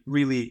became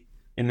really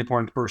an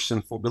important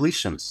person for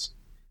Galicians.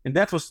 And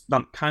that was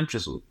done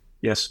consciously,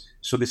 yes.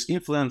 So this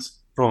influence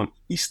from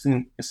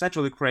eastern and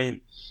central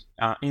Ukraine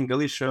in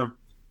Galicia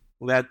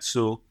led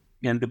to,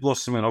 again, the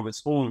blossoming of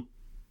its own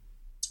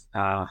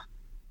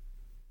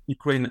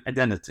Ukrainian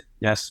identity,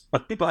 yes.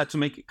 But people had to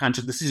make a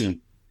conscious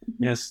decision,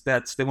 yes,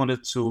 that they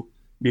wanted to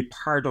be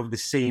part of the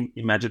same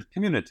imagined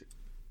community.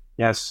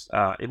 Yes,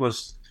 it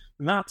was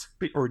not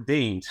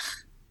preordained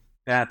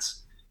that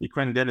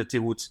Ukrainian identity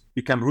would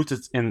become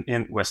rooted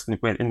in Western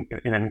Ukraine,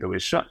 in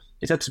Galicia.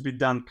 It had to be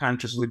done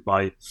consciously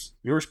by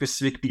very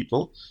specific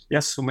people,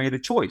 yes, who made a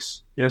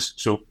choice, yes,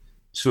 to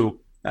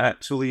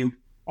live,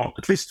 or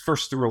at least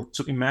first of all,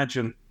 to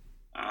imagine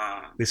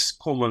this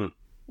common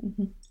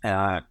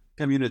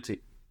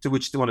community to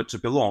which they wanted to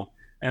belong.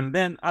 And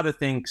then other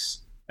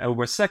things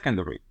were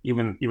secondary,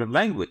 even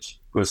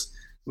language, because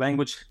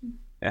language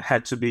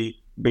had to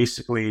be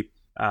basically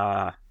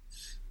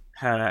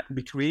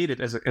be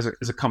created as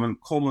a common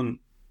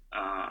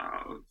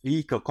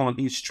vehicle, common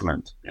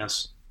instrument.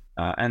 Yes,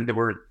 and there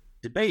were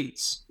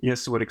debates.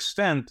 Yes, to what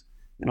extent,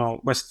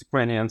 West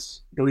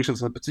Ukrainians,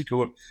 Galicians in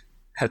particular,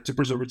 had to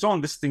preserve its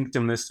own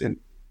distinctiveness in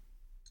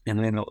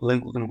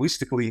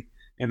linguistically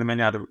and in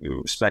many other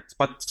respects.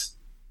 But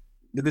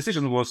the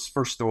decision was,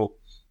 first of all,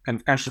 kind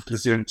of conscious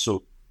decision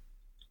to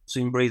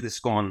embrace this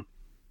common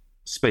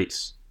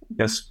space.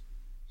 Yes,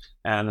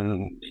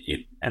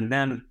 and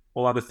then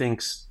all other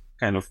things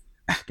kind of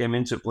came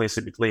into place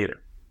a bit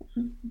later.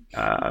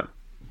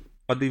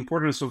 But the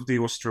importance of the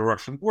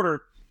Austro-Russian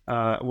border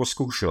was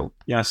crucial.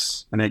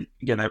 Yes, and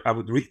I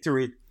would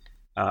reiterate.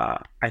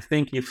 I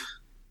think if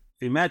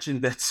you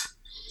imagine that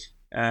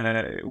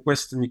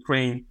Western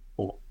Ukraine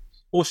or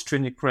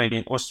Austrian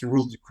Ukraine,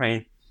 Austrian-ruled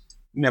Ukraine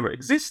never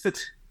existed,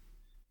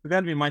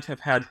 then we might have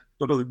had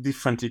totally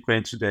different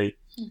Ukraine today,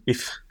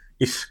 if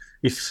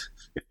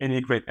any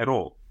Ukraine at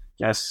all.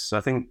 Yes,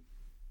 I think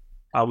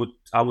I would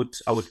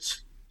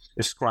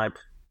ascribe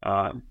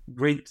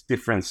great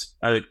difference,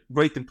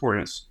 great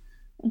importance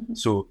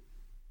to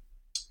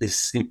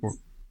this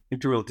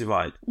imperial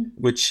divide,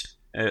 which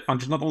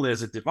functions not only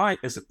as a divide,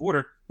 as a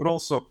border, but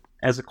also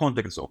as a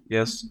contact zone.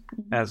 Yes,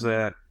 as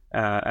a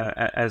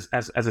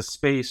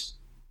space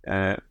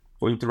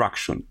for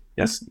interaction.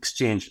 Yes,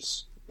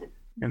 exchanges,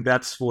 and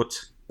that's what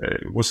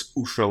was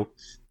crucial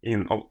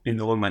in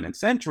the late 19th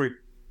century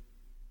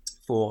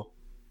for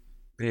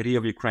the idea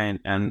of Ukraine,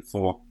 and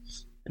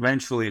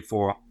eventually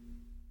for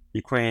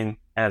Ukraine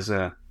as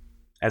a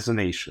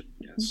nation.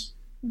 Yes,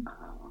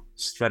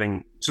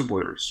 straddling two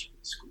borders.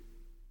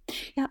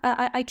 Yeah,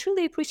 I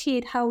truly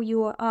appreciate how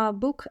your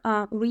book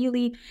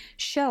really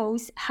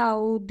shows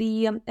how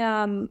the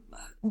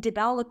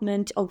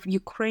development of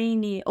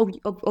Ukrainian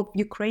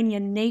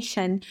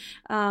nation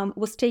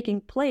was taking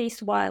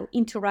place while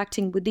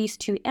interacting with these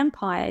two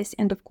empires,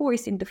 and of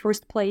course, in the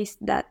first place,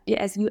 that,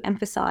 as you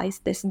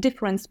emphasized, this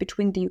difference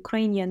between the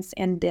Ukrainians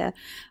and the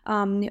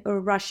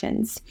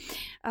Russians.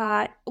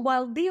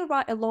 While there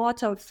are a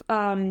lot of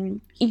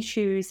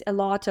issues, a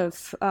lot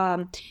of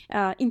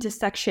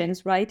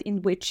intersections, right,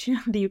 in which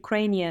the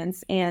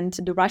Ukrainians and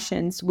the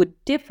Russians would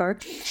differ,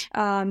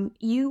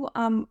 you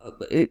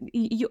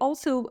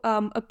also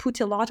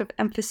put a lot of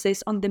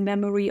emphasis on the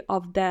memory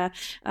of the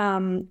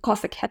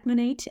Cossack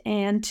hetmanate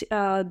and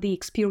the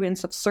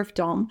experience of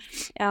serfdom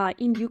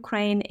in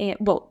Ukraine.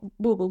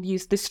 We will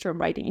use this term,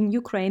 right, in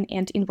Ukraine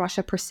and in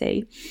Russia per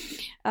se.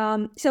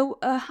 So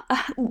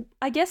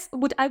I guess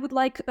what I would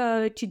like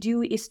to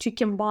do is to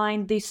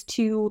combine these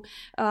two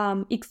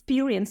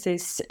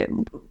experiences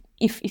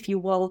if you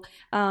will,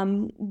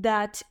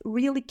 that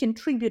really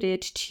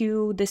contributed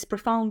to this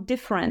profound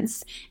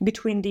difference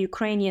between the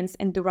Ukrainians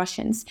and the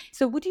Russians.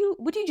 So would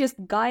you just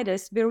guide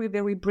us very,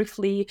 very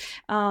briefly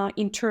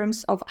in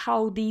terms of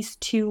how these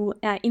two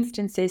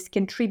instances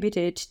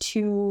contributed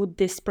to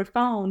this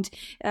profound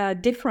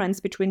difference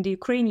between the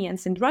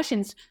Ukrainians and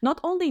Russians, not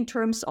only in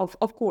terms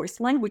of course,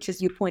 language,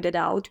 as you pointed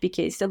out,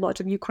 because a lot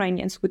of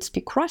Ukrainians would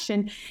speak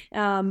Russian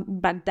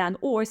back then,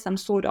 or some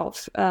sort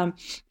of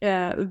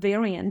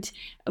variant,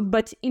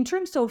 but in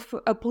terms of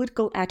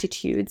political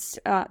attitudes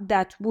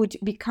that would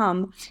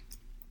become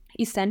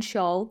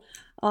essential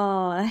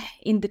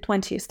in the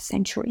 20th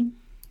century?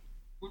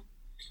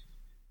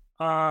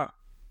 I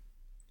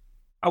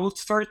will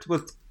start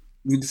with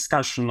the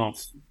discussion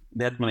of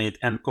the Etmonite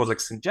and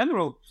Cossacks in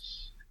general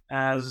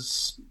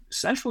as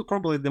essentially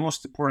probably the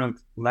most important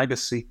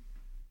legacy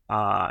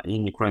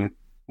in Ukrainian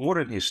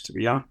modern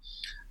history.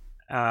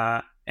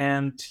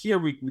 And here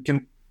we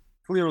can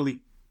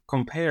clearly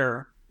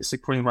compare the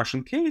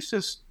Ukrainian-Russian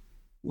cases,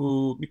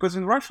 because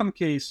in Russian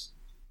case,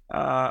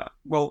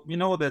 we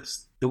know that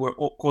there were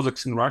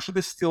Cossacks in Russia.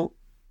 They still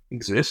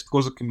exist,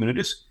 Cossack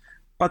communities,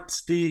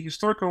 but the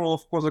historical role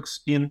of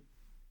Cossacks in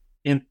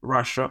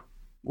Russia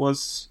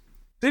was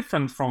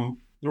different from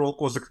the role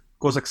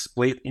Cossacks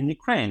played in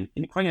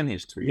Ukrainian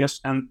history. Yes,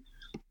 and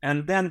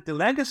then the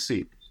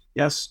legacy,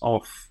 yes,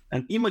 of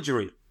an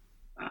imagery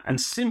and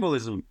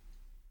symbolism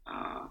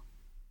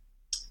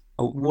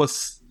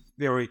was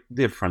very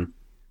different,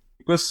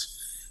 because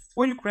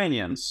for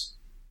Ukrainians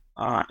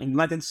in the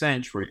 19th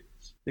century,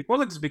 the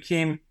Cossacks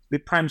became the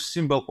prime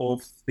symbol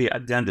of the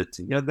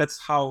identity. Yeah, that's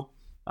how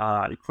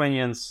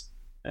Ukrainians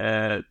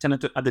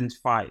tended to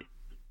identify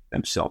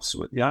themselves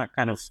with. Yeah,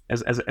 kind of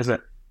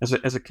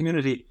as a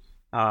community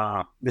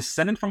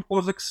descended from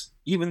Cossacks,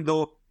 even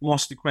though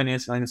most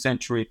Ukrainians in the 19th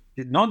century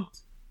did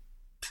not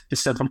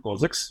descend from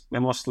Cossacks,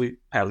 they're mostly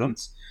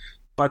peasants.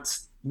 But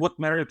what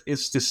mattered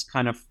is this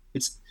kind of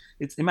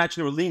it's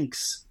imaginary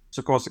links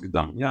to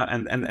Cossackdom. Yeah,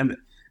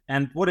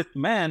 and what it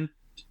meant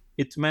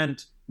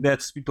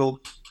that people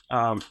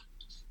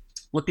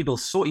what people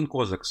saw in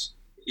Cossacks,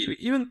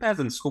 even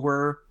peasants who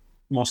were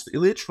most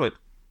illiterate,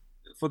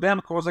 for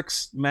them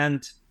Cossacks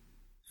meant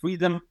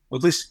freedom, or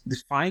at least the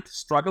fight,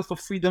 struggle for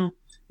freedom.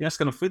 Yes,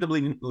 kind of freedom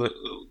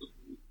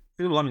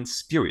loving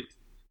spirit.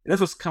 That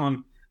was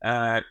common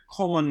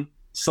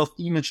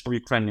self-image of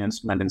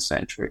Ukrainians in the 19th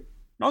century.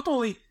 Not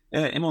only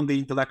among the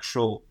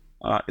intellectual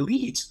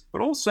elites,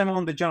 but also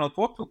among the general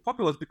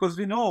populace, because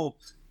we know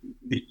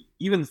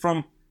even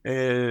from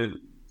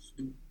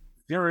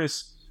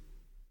various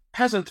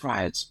peasant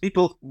riots,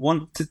 people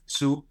wanted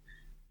to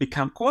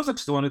become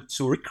Cossacks. They wanted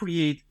to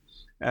recreate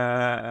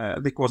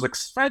the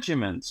Cossacks'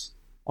 regiments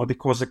or the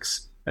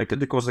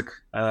Cossack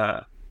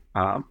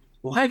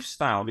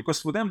lifestyle, because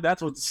for them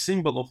that was the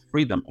symbol of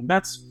freedom, and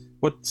that's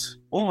what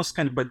almost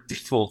kind of by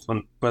default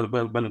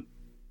when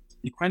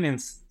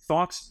Ukrainians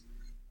thought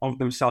of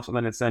themselves in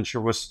the 19th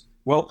century was,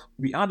 well,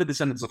 we are the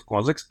descendants of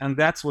Cossacks, and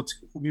that's what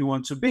we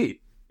want to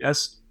be.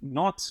 Yes,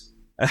 not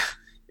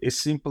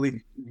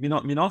simply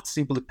we're not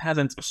simply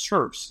peasants or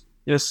serfs.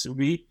 Yes,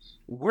 we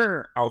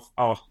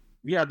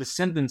are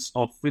descendants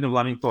of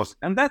freedom-loving Cossacks,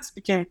 and that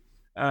became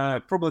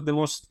probably the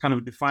most kind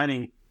of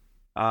defining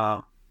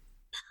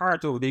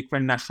part of the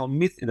Ukrainian national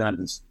myth in the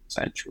 19th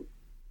century.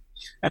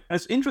 And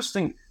it's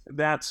interesting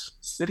that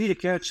Serhiy,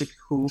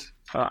 who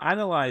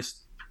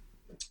analyzed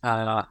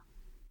the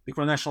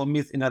Ukrainian national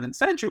myth in the 19th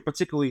century,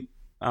 particularly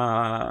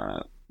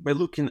by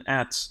looking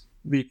at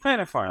the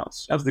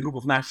Ukrainophiles as the group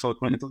of national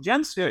Ukrainian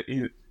intelligentsia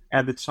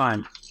at the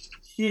time,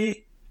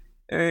 he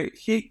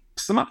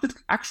summed up it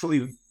actually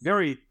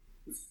very,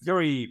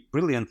 very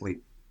brilliantly,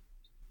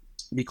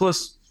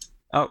 because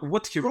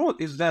what he wrote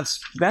is that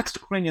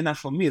Ukrainian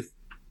national myth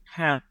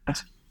had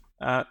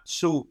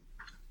two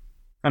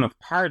kind of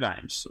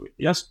paradigms.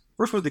 Yes,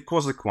 first was the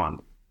Cossack one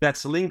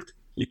that's linked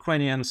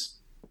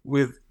Ukrainians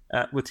with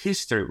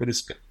history, with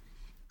this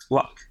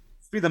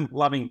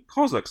freedom-loving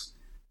Cossacks,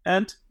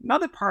 and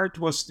another part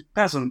was the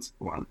peasant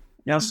one.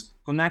 Yes,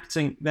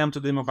 connecting them to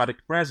the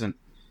democratic present.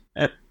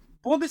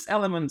 All these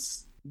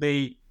elements,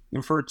 they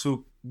refer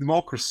to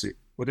democracy,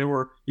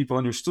 whatever people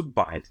understood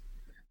by it,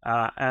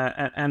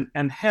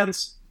 and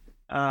hence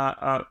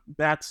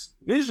that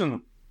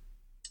vision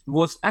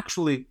was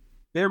actually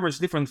very much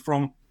different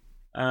from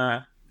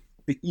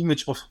the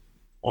image of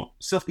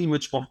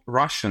self-image of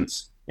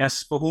Russians,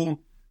 yes, for whom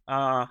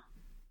it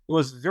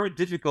was very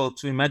difficult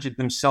to imagine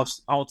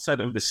themselves outside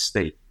of the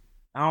state,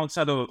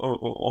 outside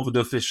of the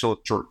official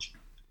church,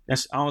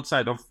 yes,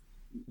 outside of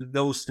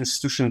those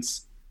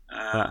institutions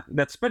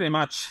that's pretty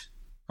much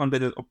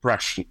conducted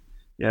oppression,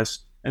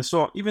 yes. And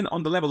so even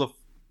on the level of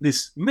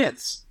these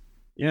myths,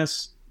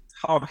 yes,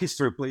 how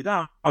history played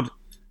out,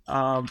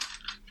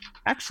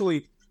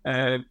 actually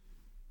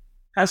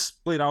has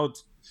played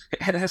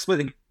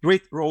a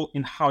great role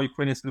in how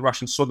Ukrainians and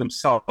Russians saw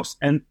themselves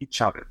and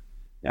each other.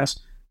 Yes,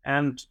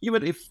 and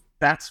even if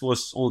that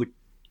was all the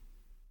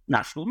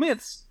national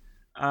myths,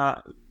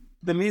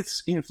 the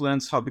myths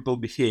influence how people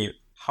behave,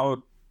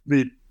 how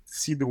they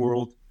see the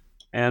world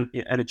and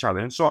each other.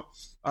 And so,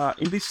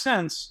 in this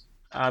sense,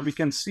 we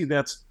can see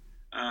that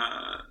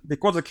the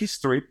Cossack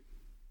history,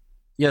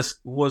 yes,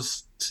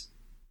 was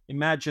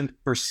imagined,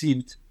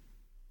 perceived,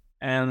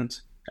 and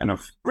kind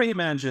of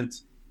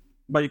reimagined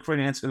by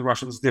Ukrainians and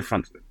Russians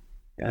differently.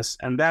 Yes,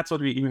 and that's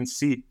what we even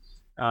see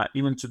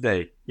even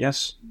today.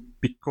 Yes,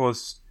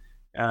 because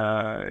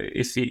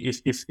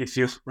if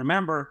you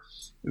remember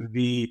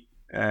the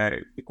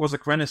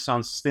Cossack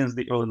Renaissance since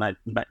the early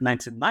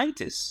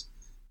 1990s,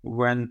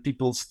 when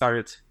people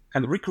started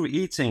kind of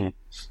recreating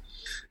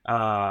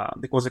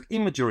the Cossack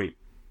imagery,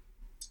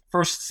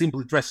 first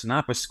simply dressing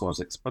up as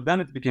Cossacks, but then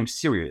it became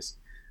serious.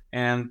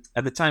 And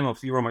at the time of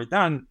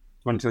Euromaidan,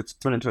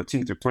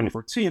 2013 to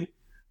 2014,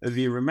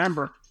 we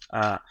remember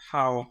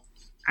how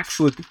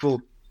actually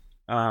people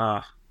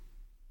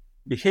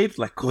behaved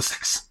like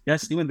Cossacks.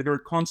 Yes, even the very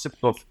concept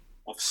of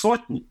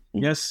sotny,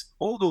 yes,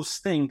 all those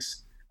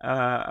things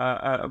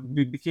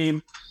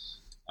became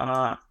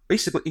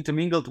basically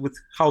intermingled with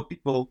how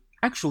people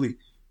actually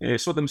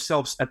saw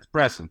themselves at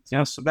present.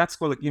 Yeah, so that's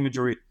Cossack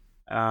imagery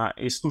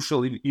is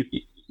crucial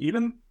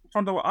even in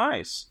front of our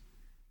eyes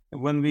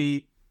when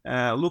we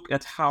look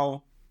at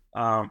how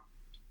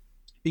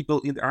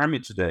people in the army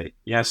today,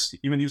 yes,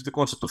 even use the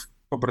concept of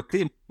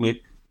побратими,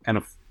 kind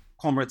of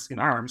comrades in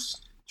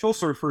arms, which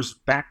also refers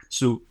back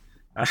to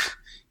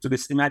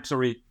this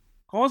imaginary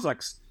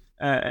Cossacks,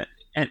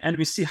 and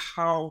we see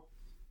how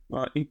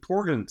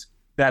important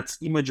that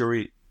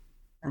imagery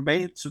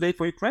remains today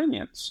for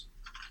Ukrainians,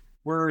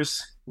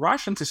 whereas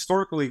Russians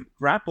historically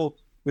grapple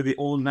with their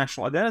own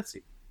national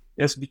identity.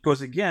 Yes,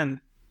 because again,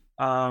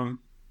 for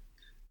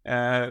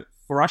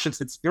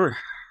Russians, it's very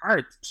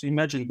hard to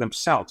imagine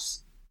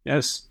themselves,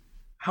 yes,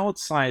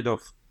 outside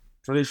of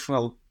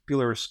traditional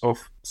pillars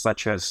of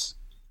such as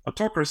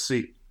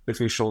autocracy, the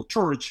official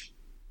church,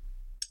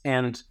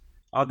 and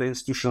other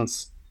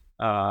institutions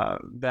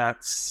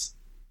that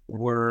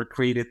were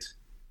created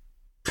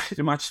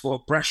pretty much for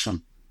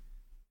oppression.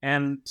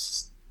 And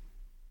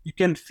you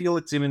can feel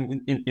it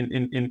even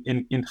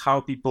in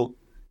how people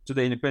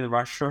today in independent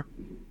Russia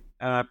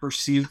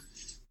perceive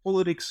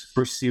politics,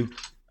 perceive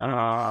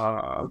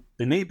the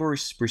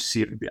neighbors,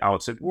 perceive the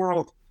outside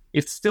world.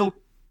 It's still to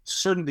a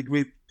certain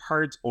degree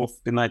part of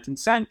the 19th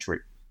century.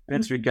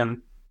 And we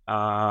can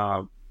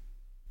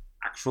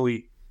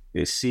actually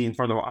see in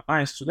front of our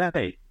eyes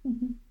today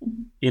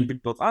in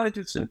people's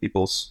attitudes and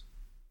people's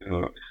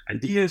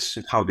ideas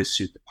and how they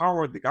see the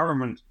power, the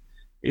government.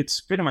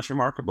 It's pretty much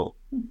remarkable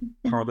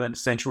how that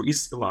century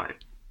is alive.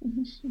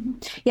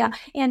 Yeah,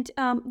 and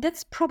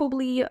that's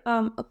probably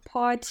a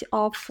part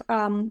of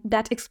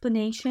that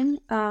explanation,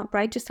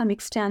 right, to some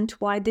extent,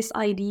 why this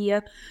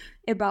idea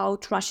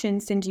about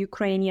Russians and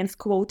Ukrainians,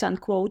 quote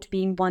unquote,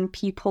 being one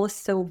people is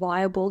so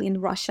viable in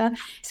Russia.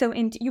 So,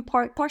 and you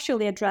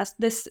partially addressed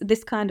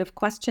this kind of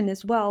question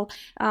as well.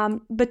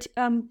 But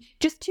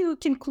just to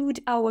conclude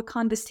our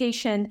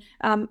conversation,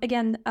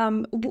 again,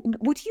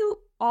 would you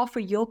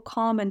offer your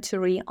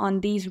commentary on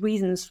these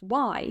reasons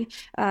why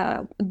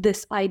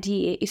this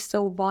idea is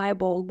so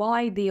viable,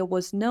 why there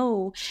was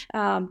no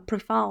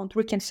profound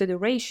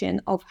reconsideration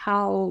of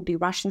how the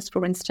Russians,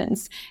 for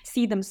instance,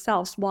 see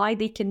themselves, why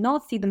they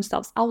cannot see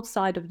themselves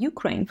outside of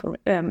Ukraine for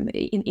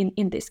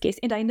in this case.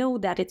 And I know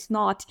that it's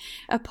not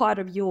a part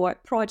of your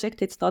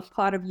project, it's not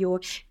part of your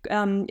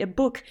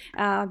book,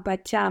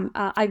 but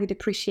I would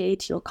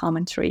appreciate your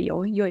commentary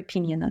or your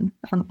opinion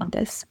on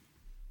this.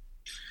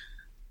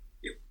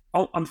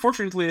 Well,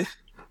 unfortunately,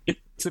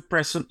 it's a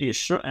present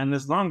issue, and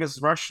as long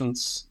as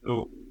Russians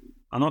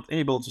are not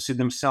able to see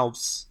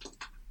themselves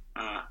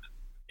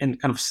in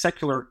kind of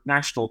secular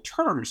national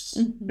terms,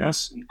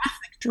 yes, in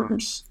ethnic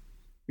terms,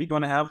 we're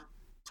going to have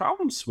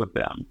problems with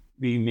them.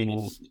 We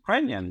meaning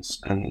Ukrainians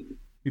and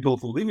people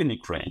who live in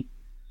Ukraine.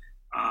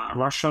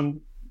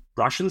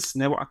 Russians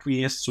never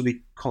acquiesced to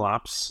the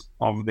collapse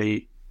of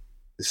the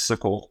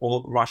so-called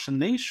old Russian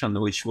nation,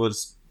 which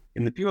was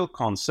an imperial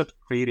concept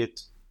created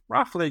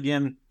roughly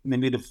again in the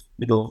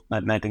middle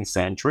 19th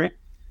century,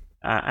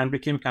 and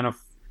became kind of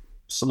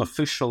some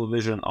official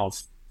vision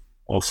of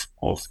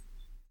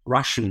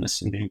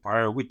Russianness in the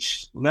empire,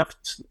 which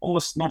left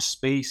almost no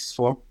space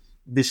for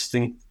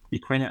distinct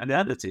Ukrainian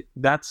identity.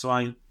 That's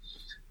why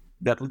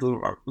that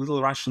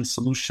little Russian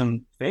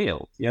solution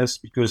failed. Yes,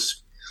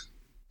 because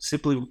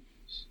simply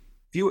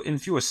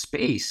fewer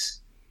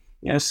space,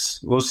 yes,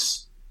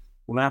 was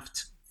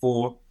left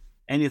for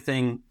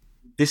anything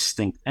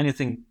distinct,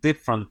 anything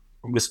different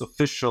from this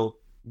official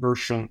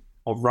version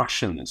of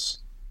Russianness.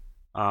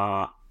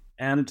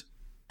 And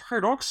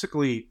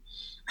paradoxically,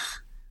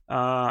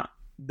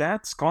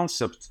 that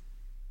concept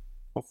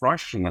of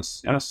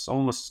Russianness, yes,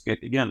 almost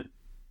again,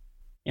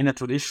 in a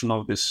tradition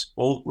of this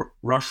old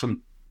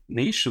Russian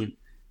nation,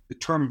 the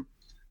term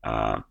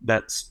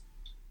that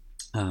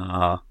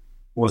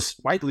was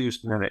widely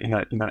used in the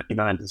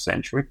 19th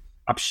century,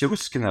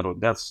 общерусский народ,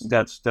 that's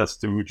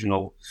the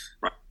original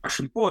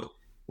Russian word,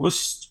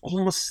 was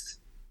almost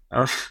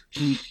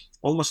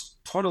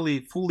totally,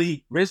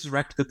 fully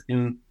resurrected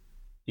in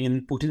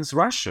Putin's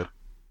Russia.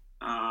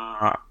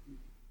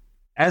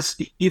 as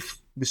if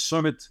the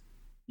Soviet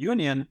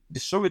Union, the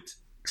Soviet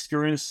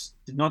experience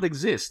did not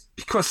exist.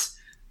 Because,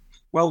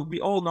 well, we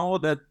all know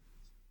that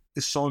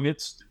the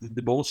Soviets,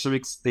 the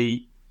Bolsheviks, they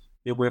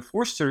were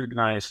forced to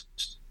recognize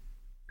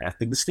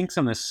ethnic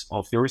distinctiveness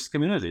of various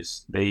communities.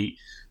 They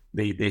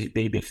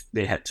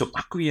had to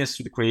acquiesce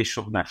to the creation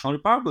of national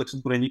republics,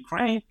 including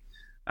Ukraine.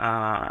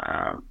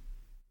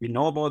 We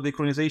know about the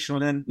Ukrainization of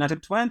the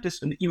 1920s,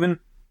 and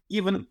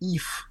even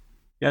if,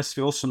 yes,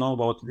 we also know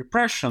about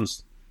repressions,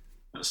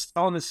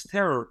 Stalinist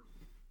terror,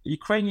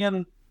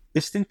 Ukrainian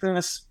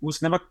distinctiveness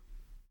was never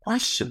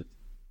questioned.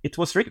 It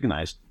was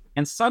recognized.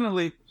 And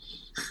suddenly,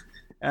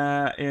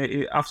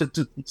 after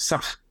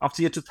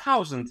year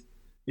 2000,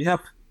 we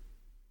have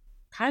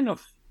kind of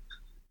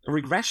a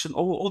regression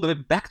all the way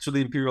back to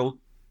the imperial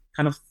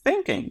kind of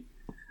thinking.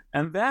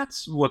 And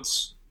that's what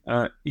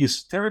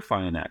is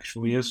terrifying,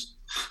 actually, is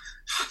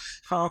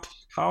how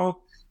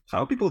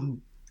people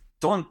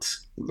don't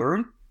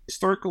learn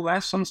historical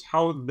lessons,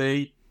 how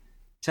they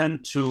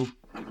tend to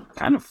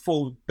kind of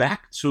fall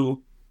back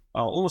to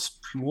almost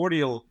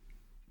primordial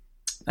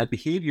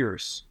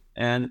behaviors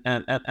and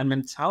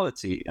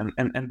mentality,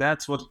 and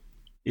that's what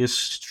is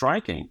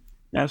striking.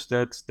 Yes,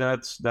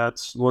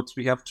 that's what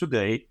we have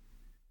today.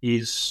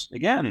 Is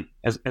again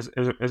as a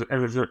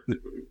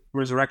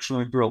resurrection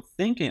of imperial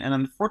thinking, and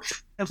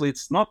unfortunately,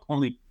 it's not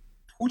only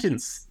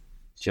Putin's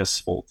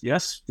just fault.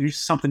 Yes, there is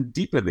something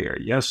deeper there.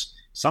 Yes,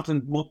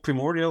 something more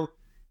primordial.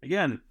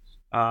 Again,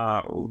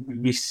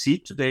 we see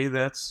today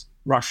that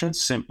Russians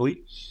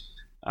simply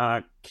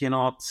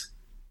cannot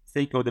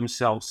think of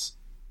themselves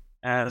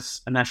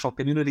as a national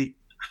community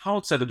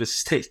outside of the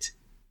state,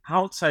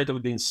 outside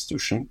of the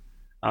institution,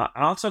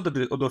 outside of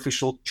the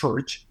official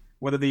church.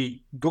 Whether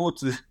they go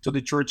to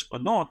the church or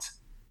not,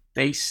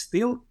 they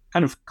still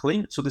kind of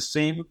cling to the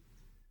same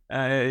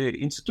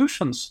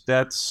institutions.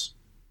 That's,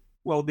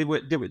 well, they were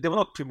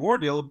not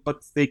primordial,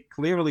 but they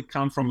clearly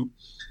come from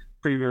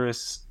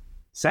previous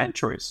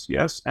centuries.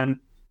 Yes, and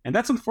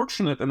that's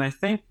unfortunate. And I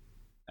think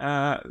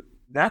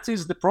that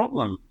is the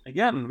problem.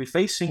 Again, we're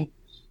facing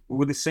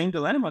with the same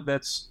dilemma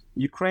that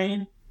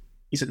Ukraine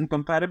is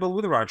incompatible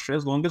with Russia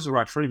as long as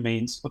Russia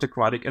remains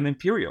autocratic and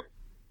imperial.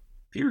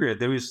 Period.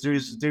 There is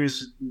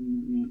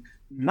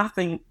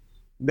nothing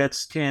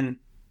that can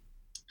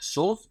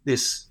solve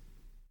this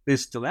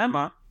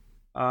dilemma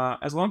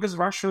as long as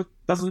Russia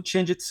doesn't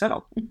change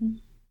itself. Mm-hmm.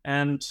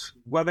 And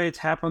whether it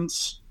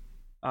happens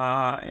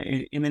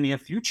in the near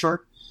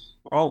future,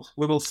 well,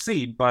 we will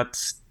see.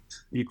 But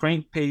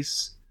Ukraine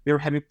pays their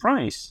heavy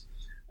price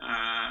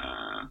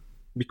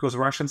because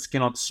Russians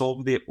cannot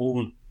solve their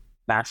own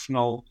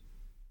national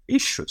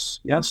issues.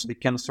 Yes, they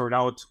can sort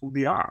out who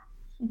they are.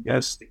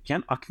 Yes, they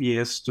can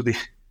acquiesce to the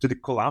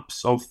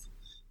collapse of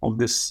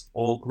this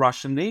old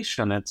Russian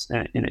nation. And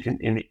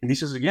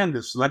this is, again,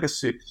 this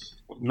legacy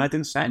of the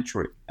 19th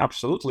century.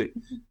 Absolutely.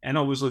 And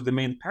obviously the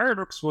main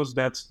paradox was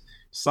that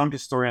some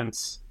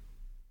historians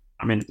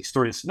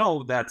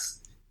know that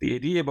the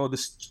idea about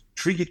this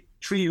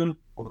triune,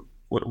 or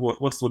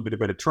what's would be the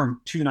better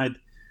term, to unite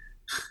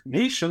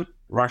nation,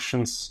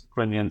 Russians,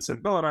 Ukrainians,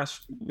 and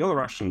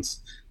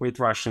Belarusians, White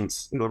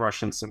Russians,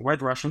 Belarusians, and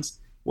White Russians,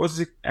 was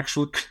the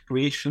actual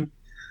creation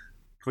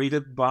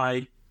created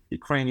by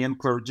Ukrainian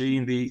clergy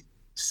in the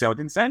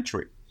 17th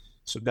century.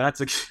 So that's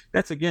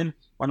again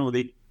one of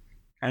the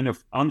kind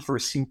of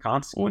unforeseen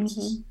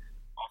consequences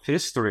of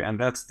history, and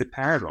that's the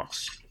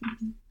paradox.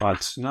 Mm-hmm.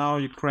 But now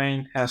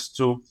Ukraine has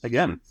to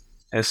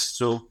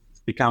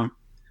become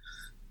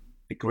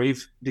the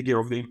grave digger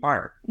of the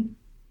empire.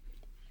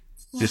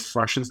 Mm-hmm. These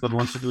Russians don't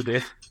want to do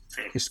the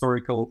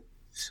historical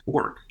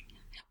work.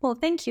 Well,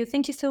 thank you.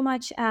 Thank you so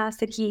much,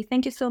 Serhiy.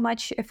 Thank you so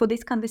much for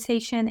this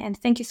conversation, and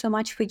thank you so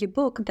much for your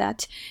book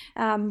that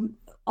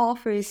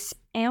offers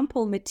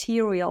ample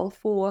material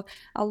for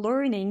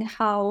learning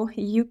how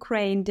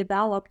Ukraine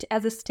developed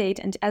as a state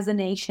and as a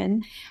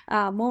nation.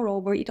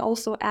 Moreover, it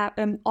also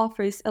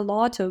offers a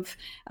lot of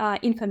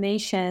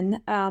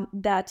information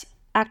that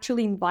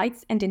actually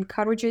invites and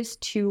encourages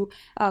to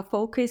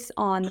focus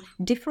on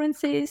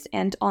differences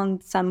and on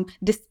some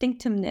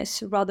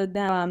distinctiveness rather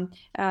than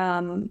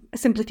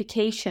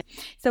simplification.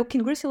 So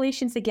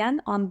congratulations again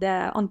on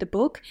the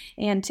book,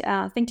 and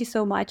thank you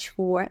so much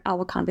for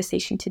our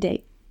conversation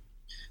today.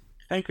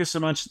 Thank you so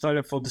much,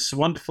 Natalia, for this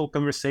wonderful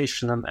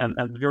conversation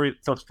and very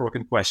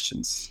thought-provoking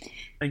questions.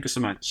 Thank you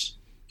so much.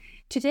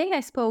 Today I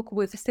spoke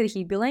with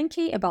Serhiy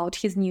Bilenky about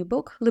his new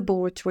book,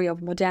 Laboratory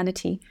of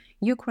Modernity,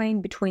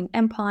 Ukraine Between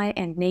Empire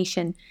and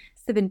Nation,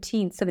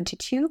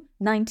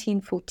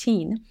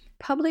 1772-1914,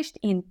 published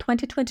in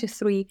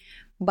 2023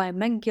 by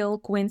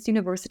McGill-Queen's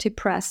University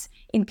Press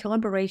in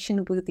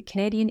collaboration with the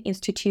Canadian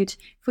Institute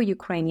for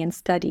Ukrainian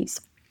Studies.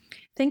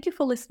 Thank you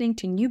for listening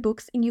to New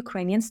Books in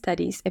Ukrainian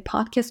Studies, a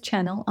podcast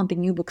channel on the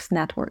New Books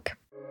Network.